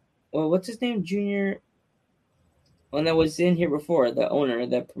Junior. Well, what's his name? Junior. One that was in here before, the owner of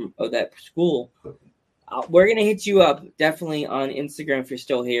that school. We're gonna hit you up definitely on Instagram if you're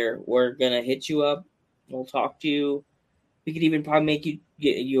still here. We're gonna hit you up. We'll talk to you. We could even probably make you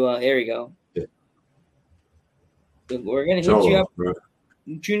get you. There we go. Yeah. We're gonna hit you up, bro.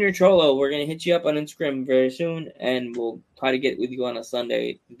 Junior Cholo. We're gonna hit you up on Instagram very soon, and we'll try to get with you on a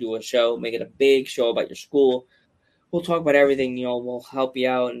Sunday, do a show, make it a big show about your school. We'll talk about everything. We'll help you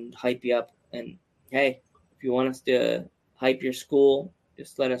out and hype you up. And hey, if you want us to hype your school,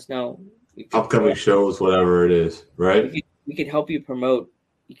 just let us know. Upcoming shows, whatever it is, right? We could help you promote.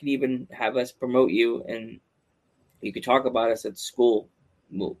 You could even have us promote you, and you could talk about us at school.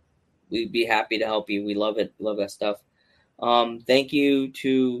 We'd be happy to help you. We love it. Love that stuff. Thank you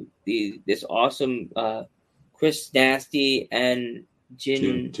to this awesome Chris Nasty and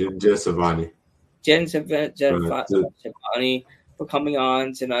Jen Savani. Jen Savani for coming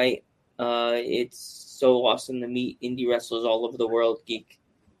on tonight. It's so awesome to meet indie wrestlers all over the world, Geek.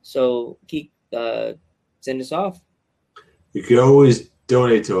 So, Geek, send us off. You can always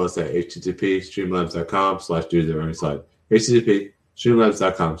donate to us at http://streamlabs.com/dudes@ringside.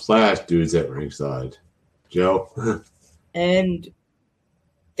 http://streamlabs.com/dudes@ringside. Joe? And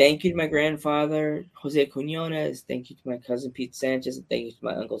thank you to my grandfather, Jose Quinones. Thank you to my cousin, Pete Sanchez. And thank you to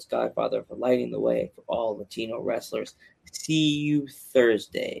my uncle's godfather for lighting the way for all Latino wrestlers. See you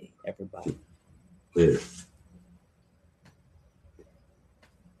Thursday, everybody. Later.